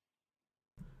 right?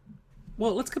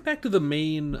 Well, let's get back to the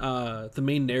main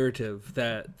narrative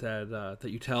that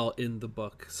you tell in the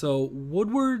book. So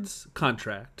Woodward's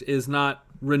contract is not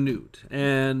renewed,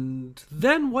 and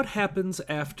then what happens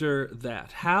after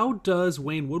that? How does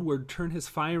Wayne Woodward turn his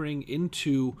firing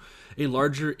into a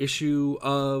larger issue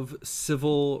of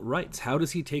civil rights? How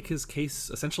does he take his case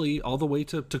essentially all the way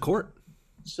to court?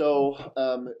 So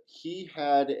he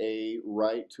had a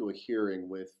right to a hearing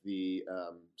with the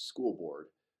school board,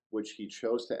 which he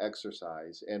chose to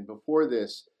exercise. And before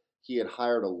this, he had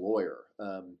hired a lawyer.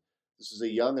 This is a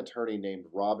young attorney named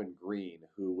Robin Green,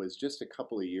 who was just a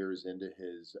couple of years into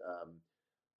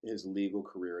his legal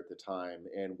career at the time,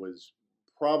 and was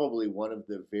probably one of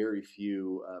the very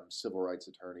few civil rights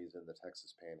attorneys in the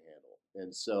Texas Panhandle.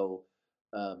 And so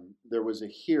there was a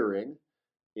hearing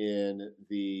in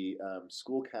the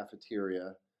school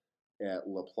cafeteria at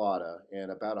La Plata, and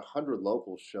about 100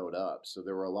 locals showed up. So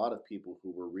there were a lot of people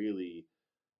who were really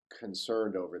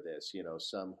concerned over this.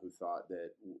 Some who thought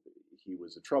that he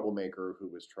was a troublemaker who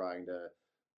was trying to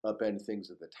upend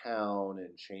things at the town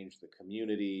and change the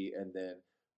community, and then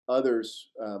others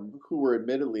who were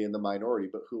admittedly in the minority,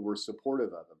 but who were supportive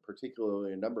of him,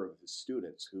 particularly a number of his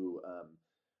students who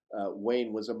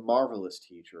Wayne was a marvelous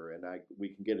teacher, and we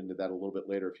can get into that a little bit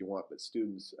later if you want. But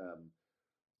students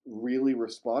really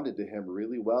responded to him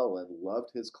really well and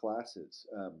loved his classes.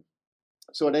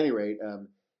 So at any rate,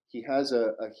 he has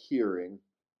a hearing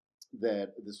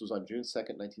that this was on June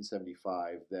 2nd,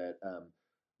 1975, that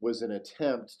was an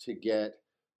attempt to get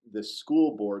the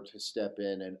school board to step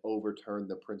in and overturn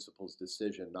the principal's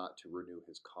decision not to renew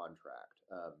his contract.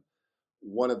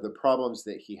 One of the problems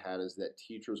that he had is that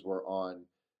teachers were on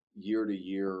year to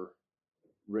year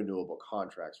renewable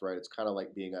contracts, right? It's kind of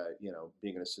like being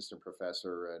being an assistant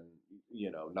professor and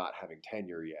not having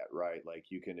tenure yet, right? Like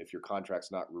you can, if your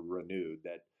contract's not renewed,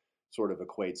 that sort of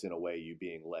equates in a way you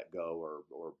being let go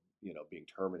or being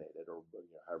terminated, or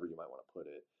however you might want to put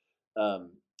it.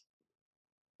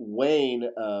 Wayne,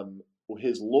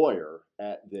 his lawyer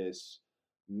at this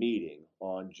meeting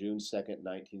on June 2nd,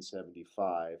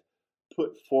 1975,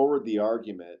 put forward the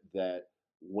argument that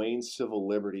Wayne's civil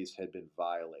liberties had been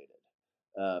violated.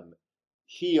 Um,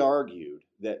 he argued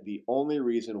that the only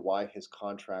reason why his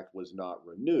contract was not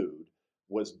renewed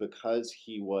was because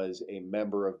he was a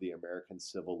member of the American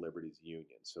Civil Liberties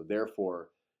Union. So, therefore,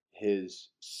 his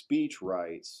speech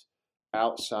rights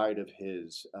outside of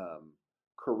his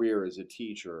career as a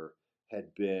teacher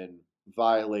had been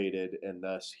violated, and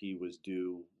thus he was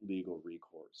due legal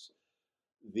recourse.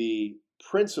 The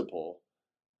principal,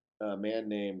 a man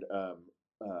named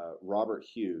Robert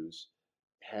Hughes,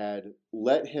 had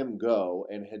let him go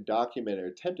and had documented, or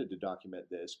attempted to document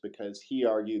this, because he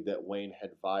argued that Wayne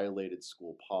had violated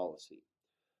school policy.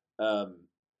 Um,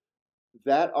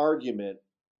 that argument,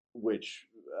 which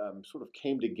sort of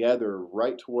came together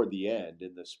right toward the end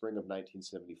in the spring of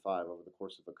 1975 over the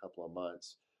course of a couple of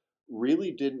months,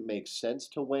 really didn't make sense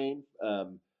to Wayne.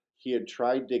 He had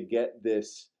tried to get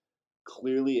this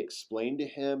clearly explained to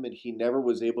him, and he never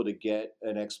was able to get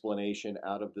an explanation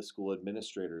out of the school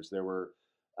administrators. There were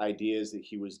ideas that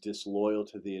he was disloyal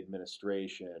to the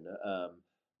administration.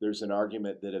 There's an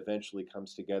argument that eventually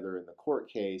comes together in the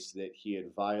court case that he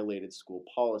had violated school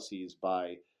policies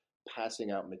by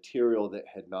passing out material that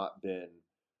had not been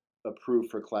approved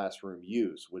for classroom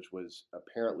use, which was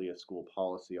apparently a school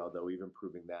policy, although even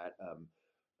proving that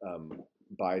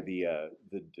by the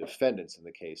defendants in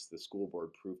the case, the school board,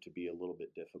 proved to be a little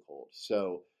bit difficult.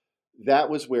 So that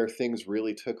was where things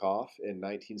really took off in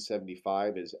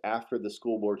 1975, is after the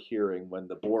school board hearing, when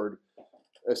the board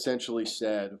essentially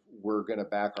said, we're going to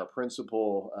back our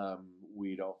principal.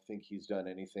 We don't think he's done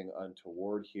anything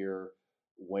untoward here.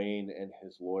 Wayne and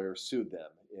his lawyer sued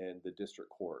them in the district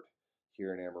court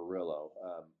here in Amarillo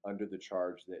under the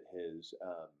charge that his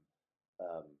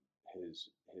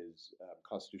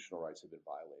constitutional rights have been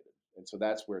violated. And so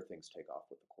that's where things take off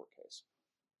with the court case.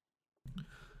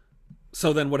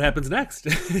 So then what happens next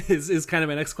is kind of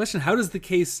my next question. How does the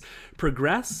case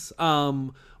progress?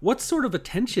 What sort of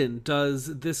attention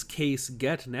does this case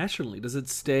get nationally? Does it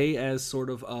stay as sort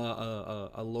of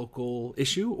a local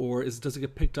issue, or does it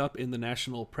get picked up in the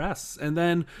national press? And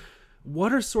then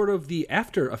what are sort of the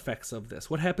after effects of this?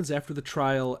 What happens after the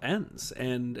trial ends?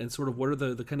 And sort of what are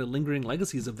the kind of lingering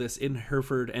legacies of this in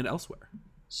Hereford and elsewhere?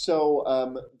 So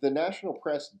the national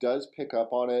press does pick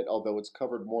up on it, although it's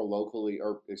covered more locally,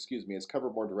 or excuse me, it's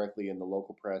covered more directly in the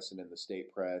local press and in the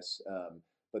state press.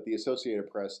 But the Associated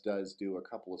Press does do a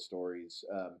couple of stories.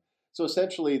 So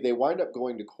essentially, they wind up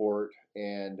going to court,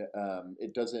 and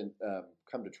it doesn't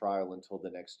come to trial until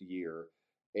the next year.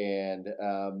 And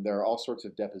there are all sorts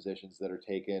of depositions that are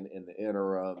taken in the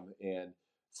interim, and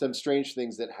some strange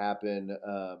things that happen.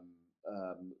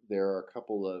 There are a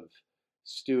couple of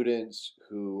students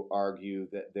who argue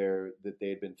that they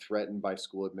had been threatened by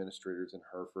school administrators in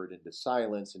Hereford into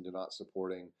silence, into not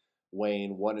supporting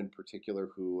Wayne. One in particular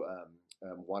who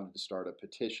wanted to start a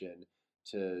petition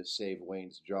to save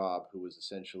Wayne's job, who was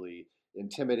essentially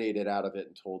intimidated out of it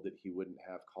and told that he wouldn't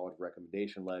have college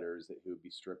recommendation letters, that he would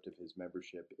be stripped of his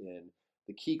membership in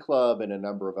the Key Club and a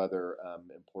number of other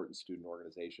important student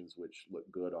organizations which look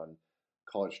good on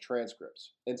college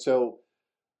transcripts. And so,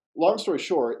 long story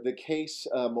short, the case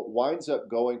winds up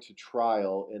going to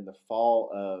trial in the fall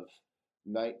of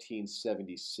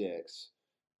 1976.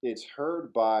 It's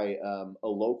heard by a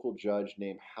local judge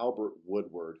named Halbert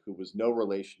Woodward, who was no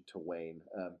relation to Wayne,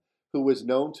 who was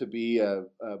known to be a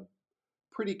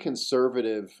pretty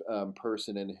conservative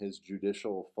person in his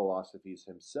judicial philosophies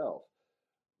himself.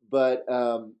 But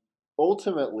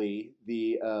ultimately,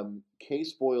 the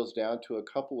case boils down to a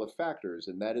couple of factors,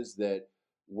 and that is that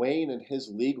Wayne and his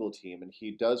legal team, and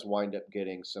he does wind up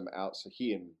getting some outside,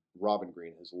 he and Robin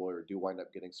Green, his lawyer, do wind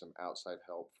up getting some outside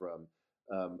help from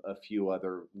a few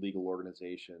other legal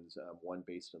organizations, one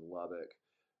based in Lubbock.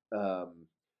 Um,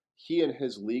 he and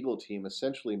his legal team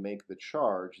essentially make the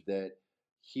charge that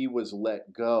he was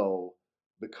let go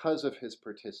because of his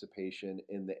participation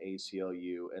in the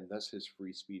ACLU, and thus his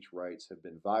free speech rights have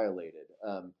been violated.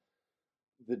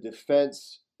 The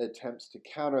defense attempts to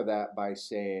counter that by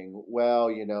saying, well,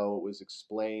 it was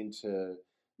explained to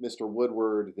Mr.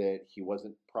 Woodward that he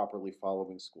wasn't properly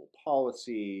following school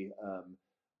policy.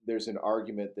 There's an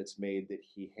argument that's made that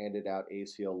he handed out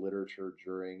ACL literature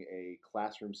during a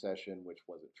classroom session, which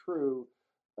wasn't true,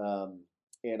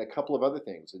 and a couple of other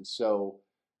things. And so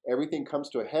everything comes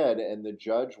to a head, and the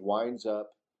judge winds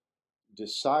up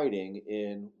deciding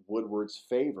in Woodward's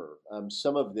favor.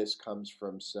 Some of this comes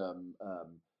from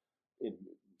in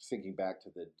thinking back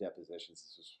to the depositions.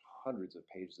 This was hundreds of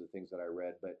pages of things that I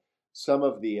read, but some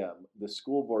of the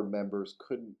school board members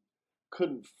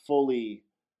couldn't fully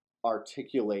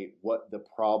articulate what the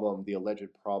alleged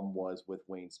problem was with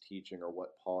Wayne's teaching, or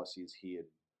what policies he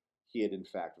had in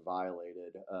fact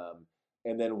violated.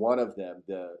 And then one of them,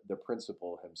 the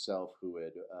principal himself, who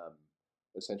had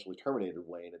essentially terminated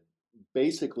Wayne,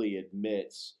 basically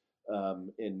admits,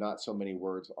 in not so many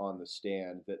words on the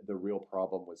stand, that the real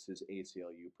problem was his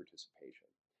ACLU participation.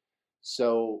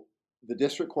 So the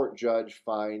district court judge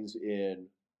finds in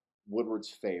Woodward's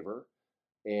favor,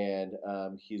 and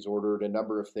he's ordered a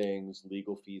number of things: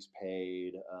 legal fees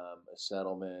paid, a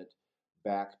settlement,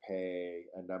 back pay,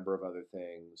 a number of other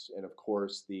things, and of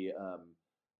course the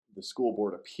school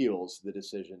board appeals the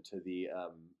decision to the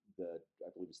I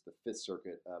believe it's the Fifth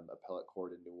Circuit Appellate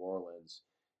Court in New Orleans.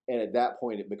 And at that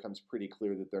point, it becomes pretty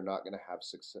clear that they're not going to have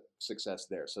success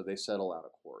there, so they settle out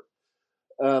of court.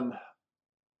 Um,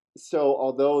 so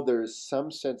although there's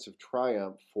some sense of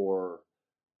triumph for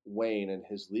Wayne and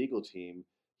his legal team,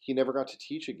 he never got to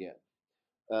teach again.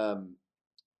 Um,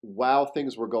 while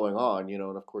things were going on,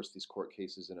 and of course these court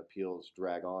cases and appeals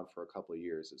drag on for a couple of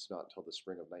years. It's not until the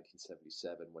spring of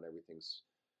 1977, when everything's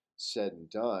said and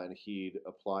done, he'd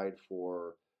applied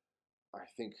for, I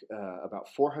think, about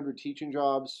 400 teaching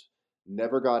jobs,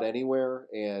 never got anywhere,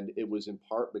 and it was in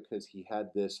part because he had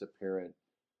this apparent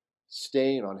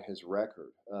stain on his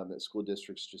record, that school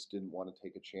districts just didn't want to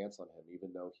take a chance on him,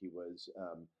 even though he was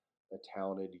a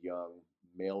talented young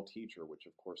male teacher, which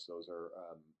of course those are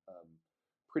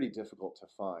pretty difficult to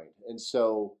find. And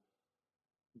so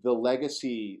the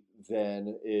legacy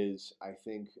then is, I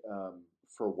think,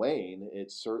 for Wayne,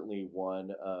 it's certainly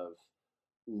one of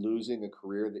losing a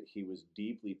career that he was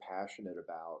deeply passionate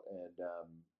about, and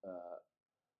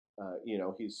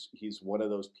he's one of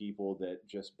those people that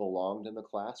just belonged in the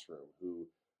classroom, who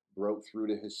broke through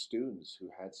to his students, who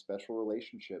had special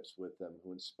relationships with them,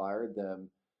 who inspired them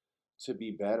to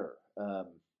be better.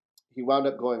 He wound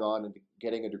up going on and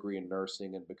getting a degree in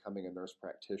nursing and becoming a nurse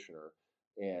practitioner.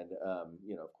 and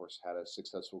of course, had a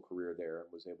successful career there and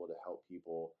was able to help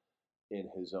people in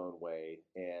his own way,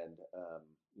 and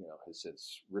has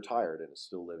since retired and is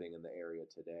still living in the area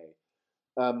today.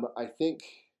 I think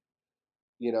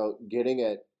getting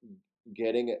at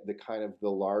the kind of the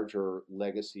larger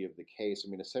legacy of the case. I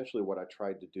mean, essentially, what I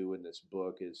tried to do in this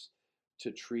book is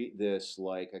to treat this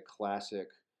like a classic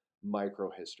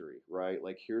microhistory, right?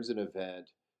 Like, here's an event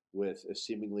with a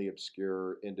seemingly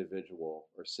obscure individual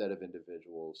or set of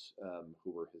individuals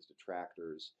who were his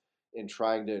detractors, and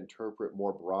trying to interpret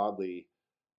more broadly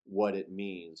what it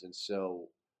means. And so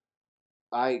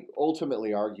I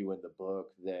ultimately argue in the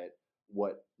book that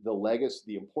what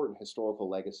the important historical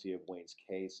legacy of Wayne's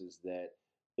case is that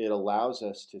it allows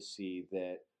us to see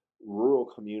that rural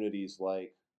communities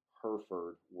like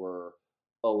Hereford were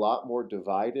a lot more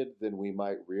divided than we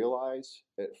might realize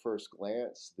at first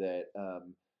glance. That,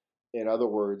 in other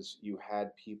words, you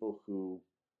had people who,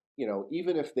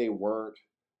 even if they weren't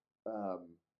um,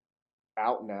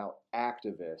 out and out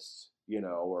activists,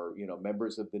 or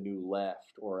members of the New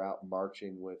Left, or out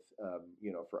marching with,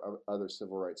 for other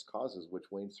civil rights causes, which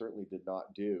Wayne certainly did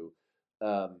not do.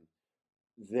 Um,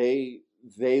 they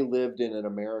they lived in an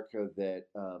America that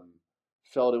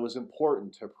felt it was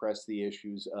important to press the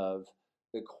issues of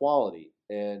equality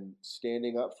and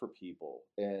standing up for people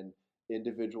and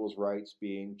individuals' rights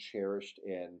being cherished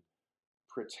and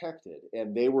protected.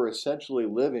 And they were essentially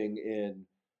living in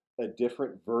a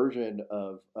different version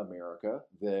of America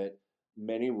that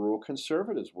many rural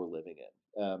conservatives were living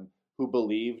in, who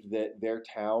believed that their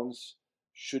towns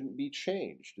shouldn't be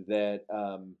changed, that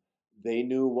they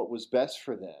knew what was best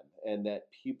for them, and that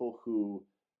people who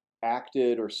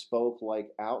acted or spoke like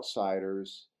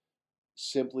outsiders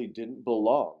simply didn't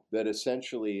belong. That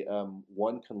essentially,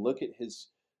 one can look at his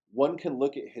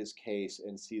case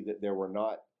and see that there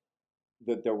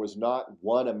was not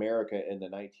one America in the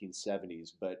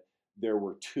 1970s, but there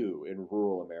were two in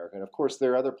rural America. And of course,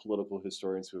 there are other political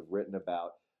historians who have written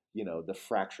about, the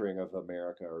fracturing of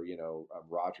America, or,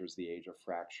 Rogers, The Age of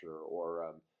Fracture,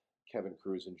 or Kevin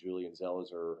Cruz and Julian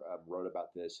Zelizer wrote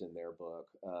about this in their book.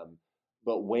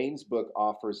 But Wayne's book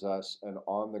offers us an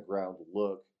on the ground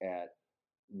look at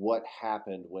what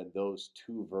happened when those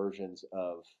two versions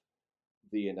of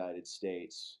the United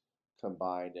States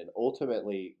combined. And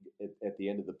ultimately, at the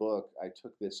end of the book, I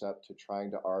took this up to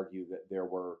trying to argue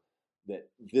that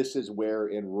this is where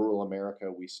in rural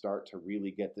America we start to really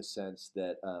get the sense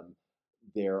that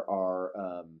there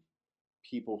are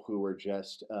people who are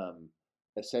just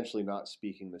essentially not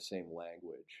speaking the same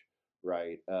language,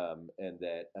 right? And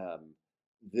that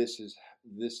this is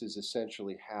this is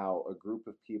essentially how a group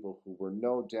of people who were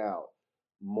no doubt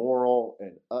moral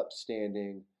and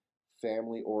upstanding,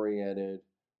 family oriented,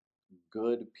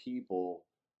 good people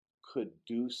could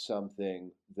do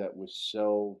something that was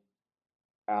so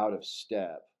out of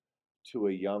step to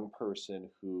a young person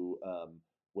who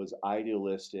was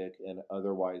idealistic and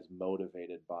otherwise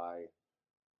motivated by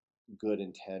good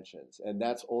intentions. And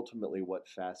that's ultimately what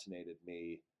fascinated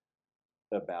me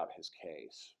about his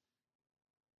case.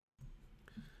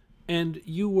 And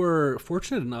you were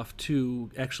fortunate enough to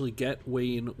actually get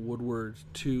Wayne Woodward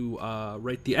to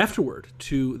write the afterword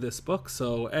to this book.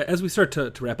 So as we start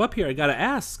to wrap up here, I got to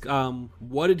ask,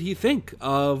 what did he think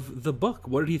of the book?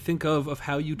 What did he think of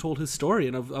how you told his story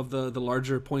and of the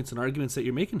larger points and arguments that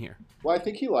you're making here? Well, I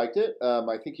think he liked it.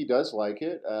 I think he does like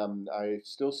it. I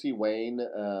still see Wayne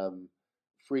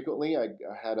frequently. I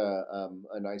had a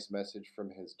nice message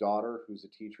from his daughter, who's a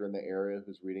teacher in the area,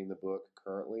 who's reading the book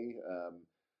currently.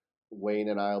 Wayne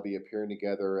and I will be appearing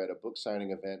together at a book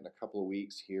signing event in a couple of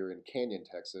weeks here in Canyon,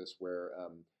 Texas, where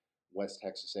West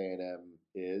Texas A&M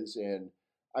is. And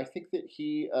I think that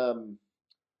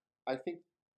I think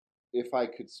if I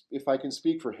can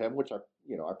speak for him, which I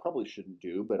probably shouldn't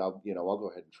do, but I'll go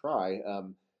ahead and try.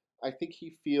 I think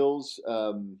he feels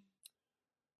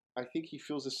I think he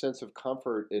feels a sense of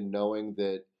comfort in knowing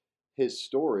that his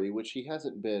story, which he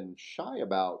hasn't been shy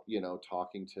about,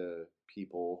 talking to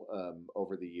people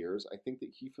over the years, I think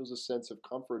that he feels a sense of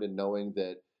comfort in knowing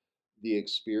that the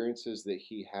experiences that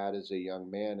he had as a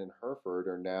young man in Hereford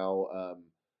are now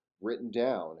written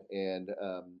down and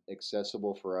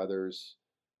accessible for others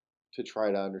to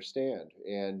try to understand.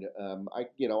 And I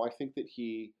think that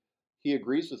he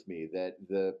agrees with me that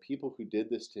the people who did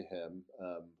this to him,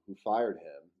 who fired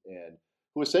him, and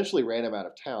who essentially ran him out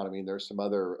of town. I mean, there's some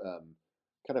other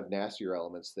kind of nastier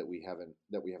elements that we haven't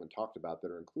talked about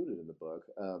that are included in the book.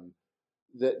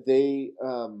 That they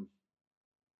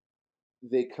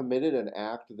committed an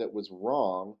act that was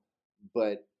wrong,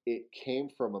 but it came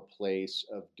from a place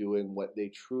of doing what they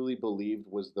truly believed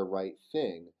was the right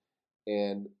thing,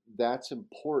 And that's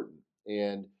important.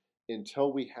 And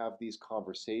until we have these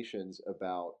conversations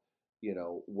about,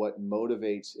 what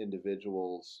motivates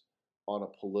individuals on a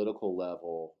political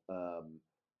level,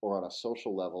 or on a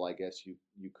social level, I guess you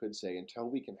could say, until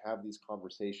we can have these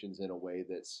conversations in a way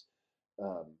that's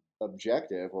um,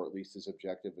 objective, or at least as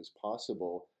objective as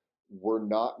possible, we're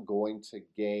not going to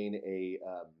gain a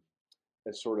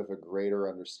sort of a greater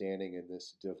understanding in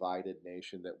this divided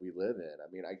nation that we live in.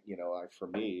 I mean, for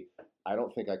me, I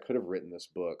don't think I could have written this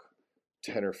book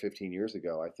 10 or 15 years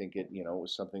ago. I think it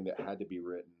was something that had to be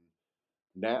written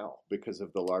now because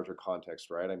of the larger context,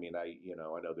 right? I mean, I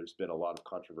know there's been a lot of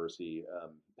controversy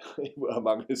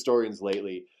among historians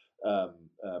lately,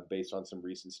 based on some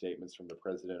recent statements from the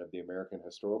president of the American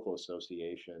Historical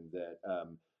Association that,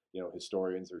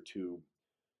 historians are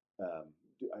um,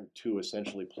 too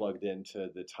essentially plugged into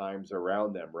the times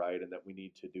around them, right? And that we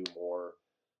need to do more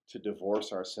to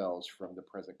divorce ourselves from the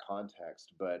present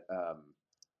context. But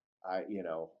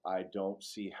I don't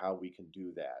see how we can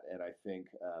do that. And I think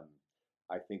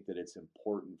that it's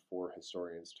important for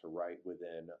historians to write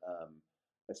within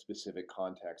a specific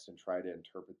context and try to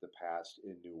interpret the past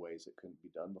in new ways that couldn't be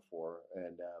done before.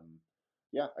 And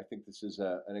yeah, I think this is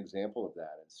an example of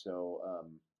that. And so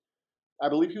I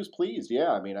believe he was pleased.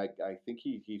 Yeah, I mean, I think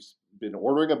he's been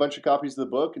ordering a bunch of copies of the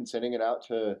book and sending it out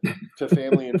to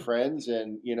family and friends,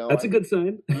 and That's a good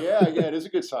sign. yeah, it is a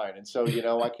good sign. And so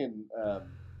I can.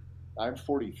 I'm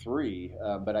 43,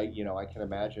 but I can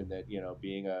imagine that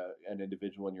being an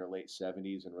individual in your late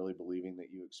 70s and really believing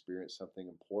that you experienced something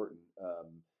important,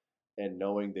 and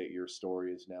knowing that your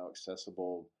story is now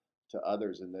accessible to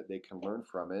others and that they can learn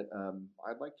from it.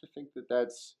 I'd like to think that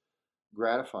that's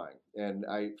gratifying. And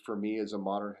for me, as a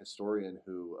modern historian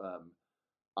who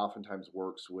oftentimes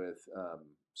works with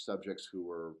subjects who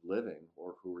were living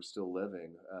or who are still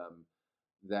living,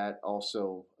 that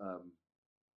also,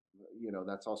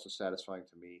 that's also satisfying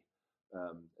to me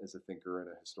as a thinker and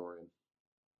a historian.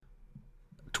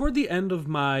 Toward the end of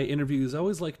my interviews, I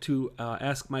always like to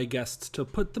ask my guests to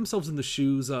put themselves in the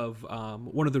shoes of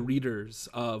one of the readers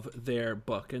of their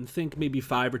book and think maybe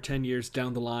 5 or 10 years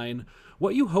down the line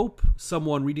what you hope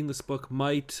someone reading this book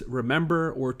might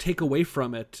remember or take away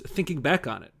from it, thinking back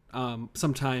on it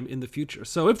sometime in the future.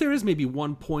 So if there is maybe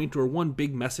one point or one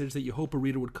big message that you hope a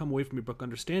reader would come away from your book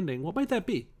understanding, what might that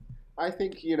be? I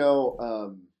think,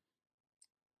 on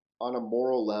a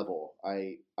moral level,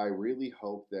 I really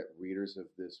hope that readers of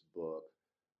this book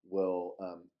will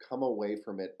come away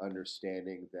from it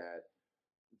understanding that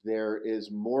there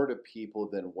is more to people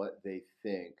than what they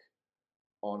think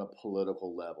on a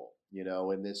political level.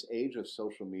 In this age of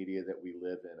social media that we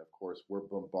live in, of course, we're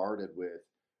bombarded with,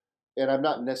 and I'm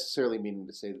not necessarily meaning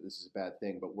to say that this is a bad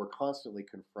thing, but we're constantly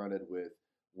confronted with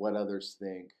what others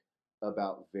think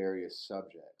about various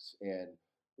subjects. And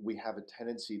we have a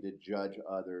tendency to judge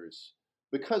others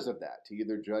because of that, to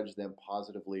either judge them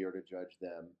positively or to judge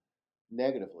them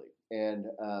negatively. And,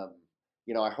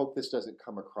 I hope this doesn't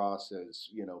come across as,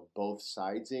 both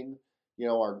sidesing,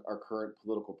 our current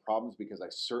political problems, because I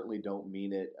certainly don't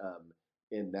mean it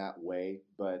in that way.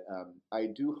 But I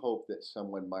do hope that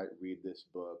someone might read this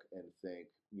book and think,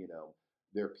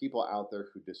 there are people out there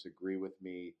who disagree with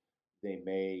me. They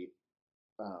may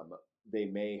um, they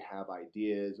may have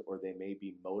ideas, or they may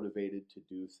be motivated to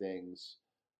do things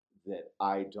that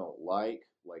I don't like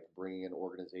bringing an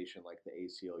organization like the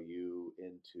ACLU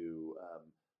into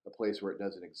a place where it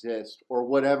doesn't exist, or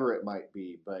whatever it might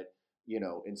be. But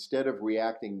instead of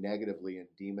reacting negatively and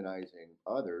demonizing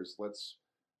others, let's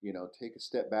take a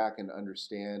step back and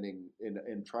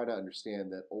and try to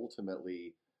understand that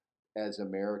ultimately, as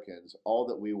Americans, all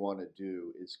that we want to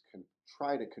do is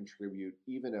try to contribute,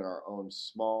 even in our own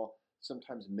small,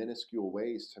 sometimes minuscule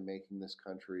ways, to making this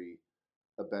country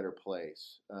a better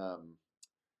place.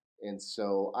 And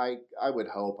so I would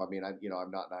hope. I mean,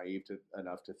 I'm not naive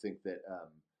enough to think that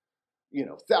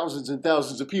thousands and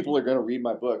thousands of people are going to read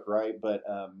my book, right? But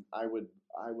I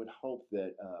would hope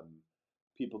that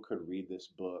people could read this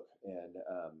book and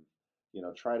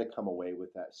try to come away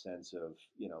with that sense of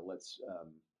let's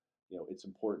it's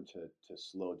important to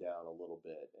slow down a little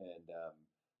bit.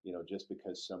 And just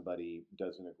because somebody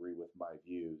doesn't agree with my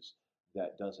views,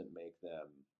 that doesn't make them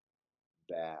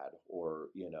bad or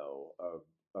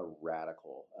a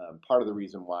radical. Part of the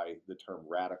reason why the term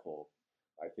radical,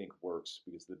 I think, works,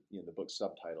 because the book's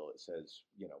subtitle, it says,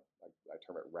 I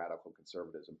term it radical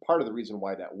conservatism. Part of the reason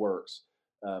why that works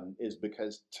is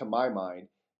because, to my mind,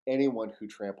 anyone who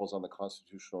tramples on the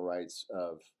constitutional rights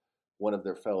of one of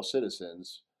their fellow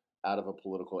citizens out of a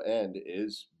political end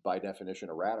is, by definition,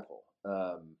 a radical.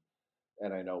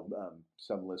 and I know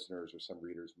some listeners or some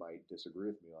readers might disagree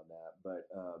with me on that,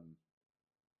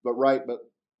 but right,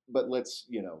 but let's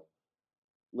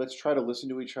let's try to listen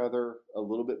to each other a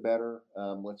little bit better.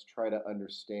 Let's try to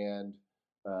understand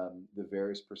the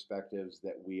various perspectives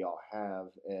that we all have,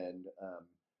 and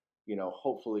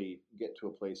hopefully get to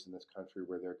a place in this country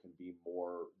where there can be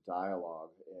more dialogue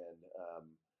and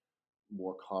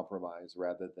more compromise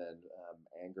rather than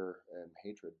anger and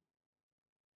hatred.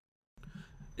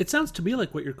 It sounds to me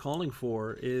like what you're calling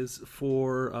for is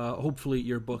for hopefully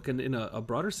your book, and in a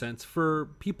broader sense, for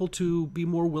people to be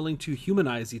more willing to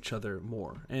humanize each other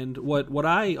more. And what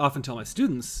I often tell my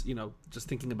students, just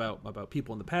thinking about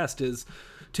people in the past, is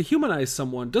to humanize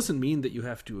someone doesn't mean that you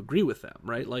have to agree with them,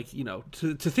 right? Like,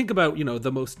 to think about,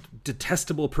 the most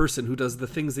detestable person who does the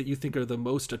things that you think are the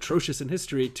most atrocious in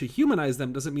history, to humanize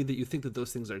them doesn't mean that you think that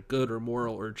those things are good or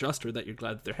moral or just, or that you're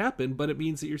glad that they happened, but it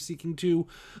means that you're seeking to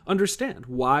understand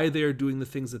why they're doing the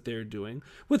things that they're doing,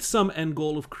 with some end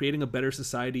goal of creating a better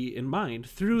society in mind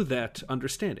through that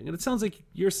understanding. And it sounds like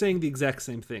you're saying the exact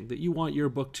same thing, that you want your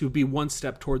book to be one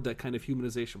step toward that kind of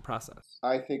humanization process.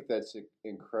 I think that's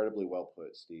incredibly well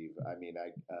put, Steve. I mean,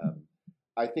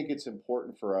 I think it's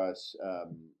important for us,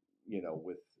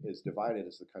 with as divided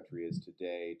as the country is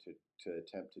today, to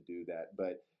attempt to do that.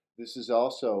 But this is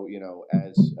also,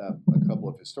 as a couple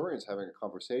of historians having a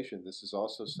conversation, this is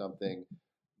also something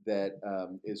that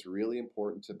is really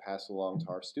important to pass along to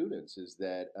our students, is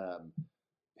that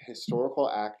historical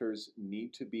actors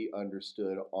need to be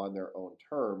understood on their own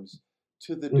terms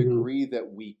to the degree that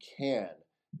we can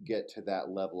get to that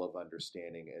level of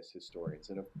understanding as historians.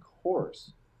 And of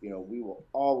course, we will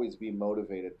always be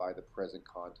motivated by the present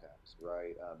context,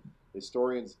 right?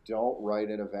 Historians don't write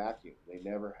in a vacuum; they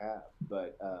never have.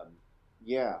 But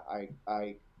yeah,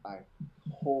 I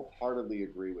wholeheartedly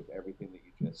agree with everything that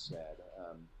you just said.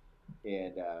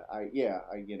 And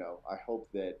I hope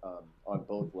that on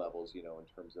both levels, in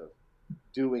terms of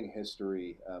doing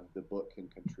history, the book can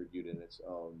contribute in its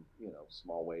own,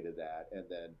 small way to that, and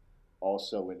then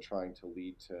also in trying to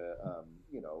lead to,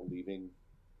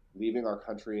 leaving our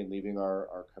country and leaving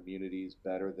our communities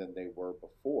better than they were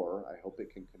before. I hope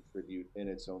it can contribute in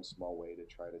its own small way to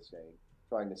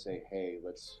trying to say, hey,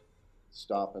 let's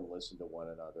stop and listen to one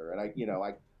another. And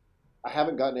I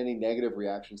haven't gotten any negative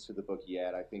reactions to the book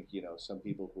yet. I think some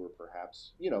people who are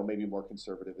perhaps maybe more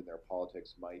conservative in their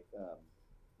politics might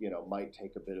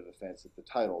take a bit of offense at the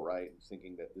title, right, and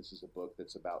thinking that this is a book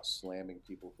that's about slamming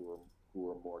people who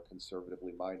are more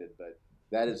conservatively minded. But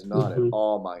that is not at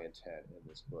all my intent in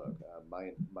this book. My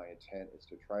intent is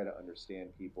to try to understand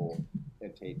people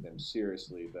and take them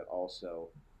seriously, but also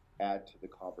add to the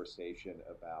conversation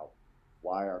about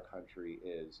why our country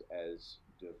is as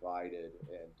divided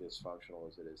and dysfunctional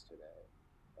as it is today.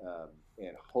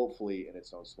 And hopefully, in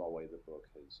its own small way, the book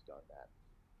has done that.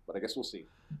 But I guess we'll see.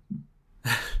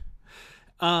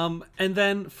 And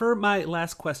then for my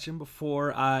last question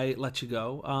before I let you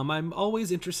go, I'm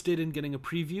always interested in getting a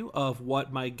preview of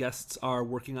what my guests are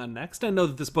working on next. I know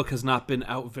that this book has not been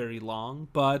out very long,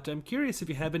 but I'm curious if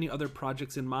you have any other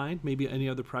projects in mind, maybe any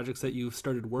other projects that you've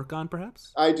started work on,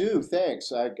 perhaps? I do,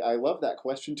 thanks. I love that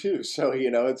question too. So,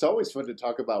 it's always fun to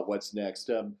talk about what's next.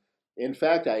 In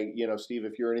fact, Steve,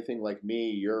 if you're anything like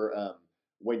me,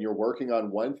 when you're working on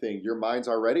one thing, your mind's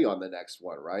already on the next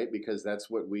one, right? Because that's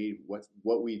what we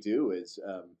do is,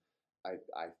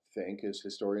 I think, as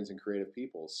historians and creative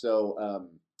people. So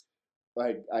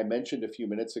I mentioned a few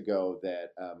minutes ago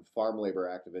that farm labor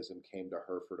activism came to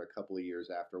Hereford a couple of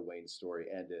years after Wayne's story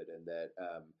ended, and that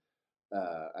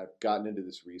I've gotten into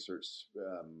this research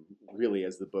really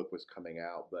as the book was coming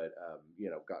out, but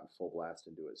gotten full blast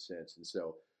into it since. And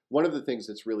so one of the things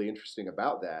that's really interesting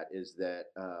about that is that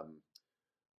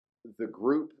the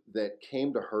group that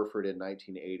came to Hereford in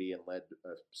 1980 and led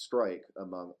a strike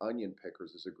among onion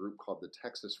pickers is a group called the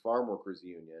Texas Farm Workers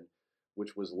Union,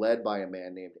 which was led by a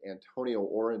man named Antonio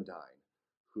Orendine,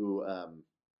 who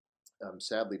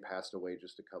sadly passed away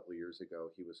just a couple of years ago.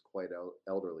 He was quite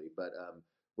elderly, but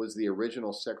was the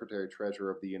original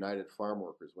secretary-treasurer of the United Farm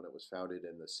Workers when it was founded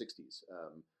in the 60s.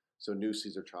 So knew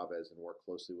Cesar Chavez and worked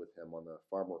closely with him on the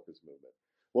farm workers movement.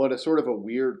 Well, in a sort of a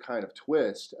weird kind of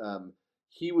twist,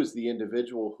 he was the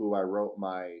individual who I wrote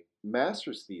my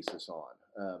master's thesis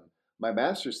on. My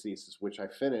master's thesis, which I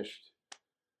finished,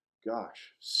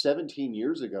 17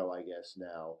 years ago, I guess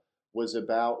now, was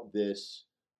about this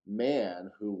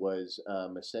man who was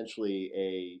essentially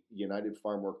a United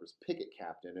Farm Workers picket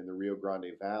captain in the Rio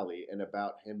Grande Valley, and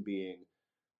about him being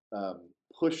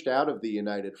pushed out of the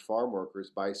United Farm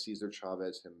Workers by Cesar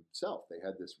Chavez himself. They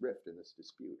had this rift and this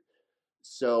dispute.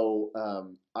 So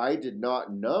I did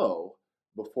not know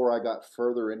before I got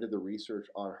further into the research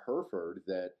on Hereford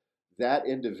that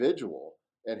individual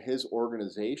and his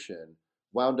organization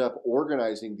wound up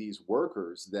organizing these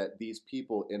workers that these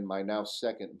people in my now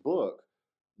second book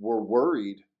were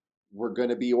worried were going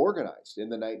to be organized in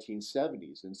the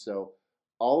 1970s. And so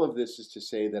all of this is to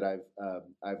say that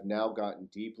I've now gotten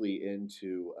deeply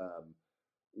into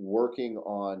working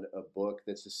on a book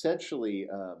that's essentially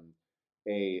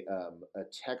a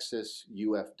Texas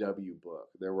UFW book.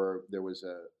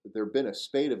 There've been a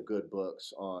spate of good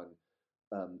books on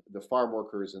the farm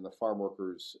workers and the farm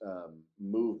workers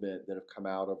movement that have come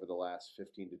out over the last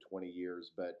 15 to 20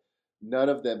 years, but none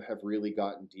of them have really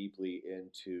gotten deeply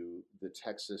into the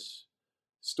Texas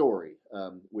story,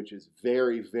 which is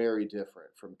very, very different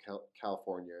from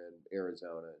California and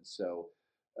Arizona. And so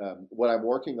what I'm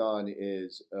working on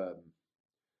is,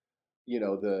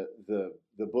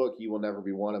 the book "You Will Never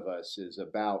Be One of Us" is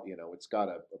about, it's got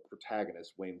a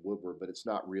protagonist, Wayne Woodward, but it's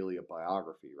not really a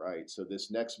biography, right? So this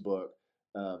next book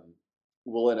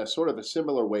will, in a sort of a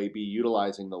similar way, be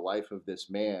utilizing the life of this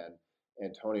man,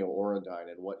 Antonio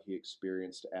Orendine, and what he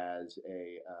experienced as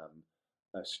a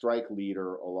strike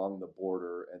leader along the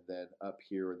border and then up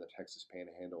here in the Texas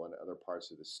Panhandle and other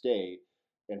parts of the state,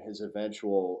 and his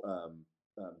eventual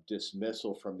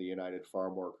dismissal from the United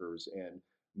Farm Workers and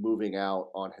moving out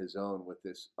on his own with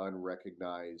this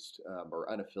unrecognized or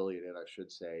unaffiliated, I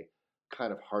should say,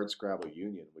 kind of hardscrabble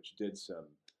union, which did some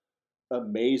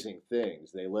amazing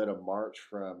things. They led a march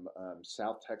from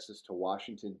South Texas to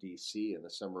Washington, D.C. in the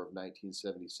summer of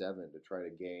 1977 to try to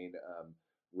gain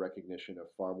recognition of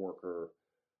farm worker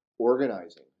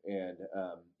organizing. And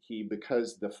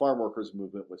because the farm workers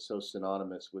movement was so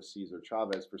synonymous with Cesar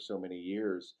Chavez for so many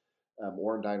years,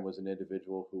 Orendine was an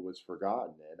individual who was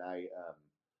forgotten. And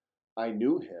I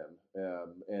knew him,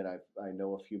 and I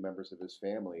know a few members of his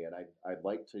family, and I'd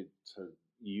like to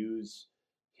use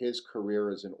his career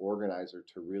as an organizer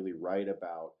to really write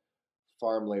about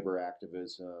farm labor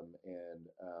activism and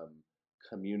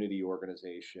community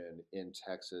organization in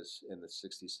Texas in the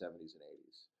 60s, 70s, and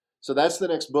 80s. So that's the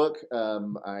next book.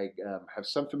 I have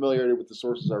some familiarity with the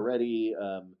sources already.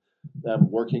 I'm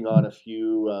working on a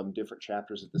few different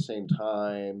chapters at the same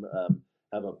time.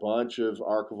 Have a bunch of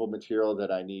archival material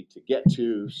that I need to get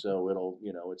to, so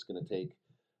it's going to take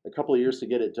a couple of years to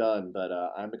get it done, but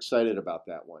I'm excited about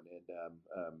that one.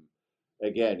 And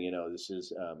again, this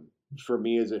is for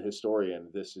me as a historian,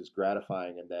 this is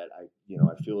gratifying in that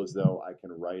I feel as though I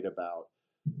can write about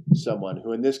someone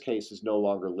who, in this case, is no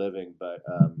longer living, but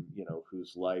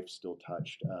whose life still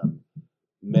touched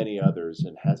many others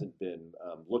and hasn't been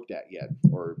looked at yet,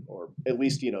 or at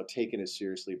least taken as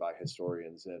seriously by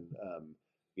historians and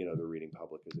the reading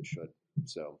public as it should.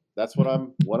 So that's what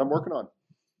I'm working on.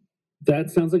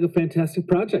 That sounds like a fantastic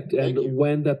project. And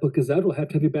when that book is out, we'll have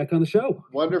to have you back on the show.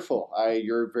 Wonderful.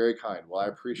 You're very kind. Well, I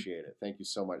appreciate it. Thank you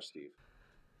so much, Steve.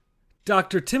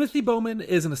 Dr. Timothy Bowman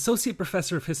is an associate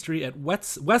professor of history at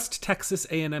West Texas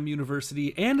A&M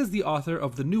University and is the author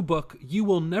of the new book, You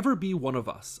Will Never Be One of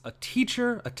Us, A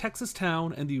Teacher, a Texas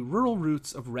Town, and the Rural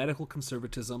Roots of Radical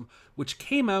Conservatism, which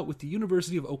came out with the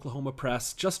University of Oklahoma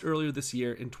Press just earlier this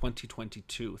year in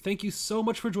 2022. Thank you so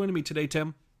much for joining me today,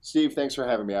 Tim. Steve, thanks for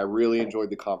having me. I really enjoyed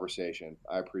the conversation.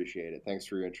 I appreciate it. Thanks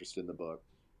for your interest in the book.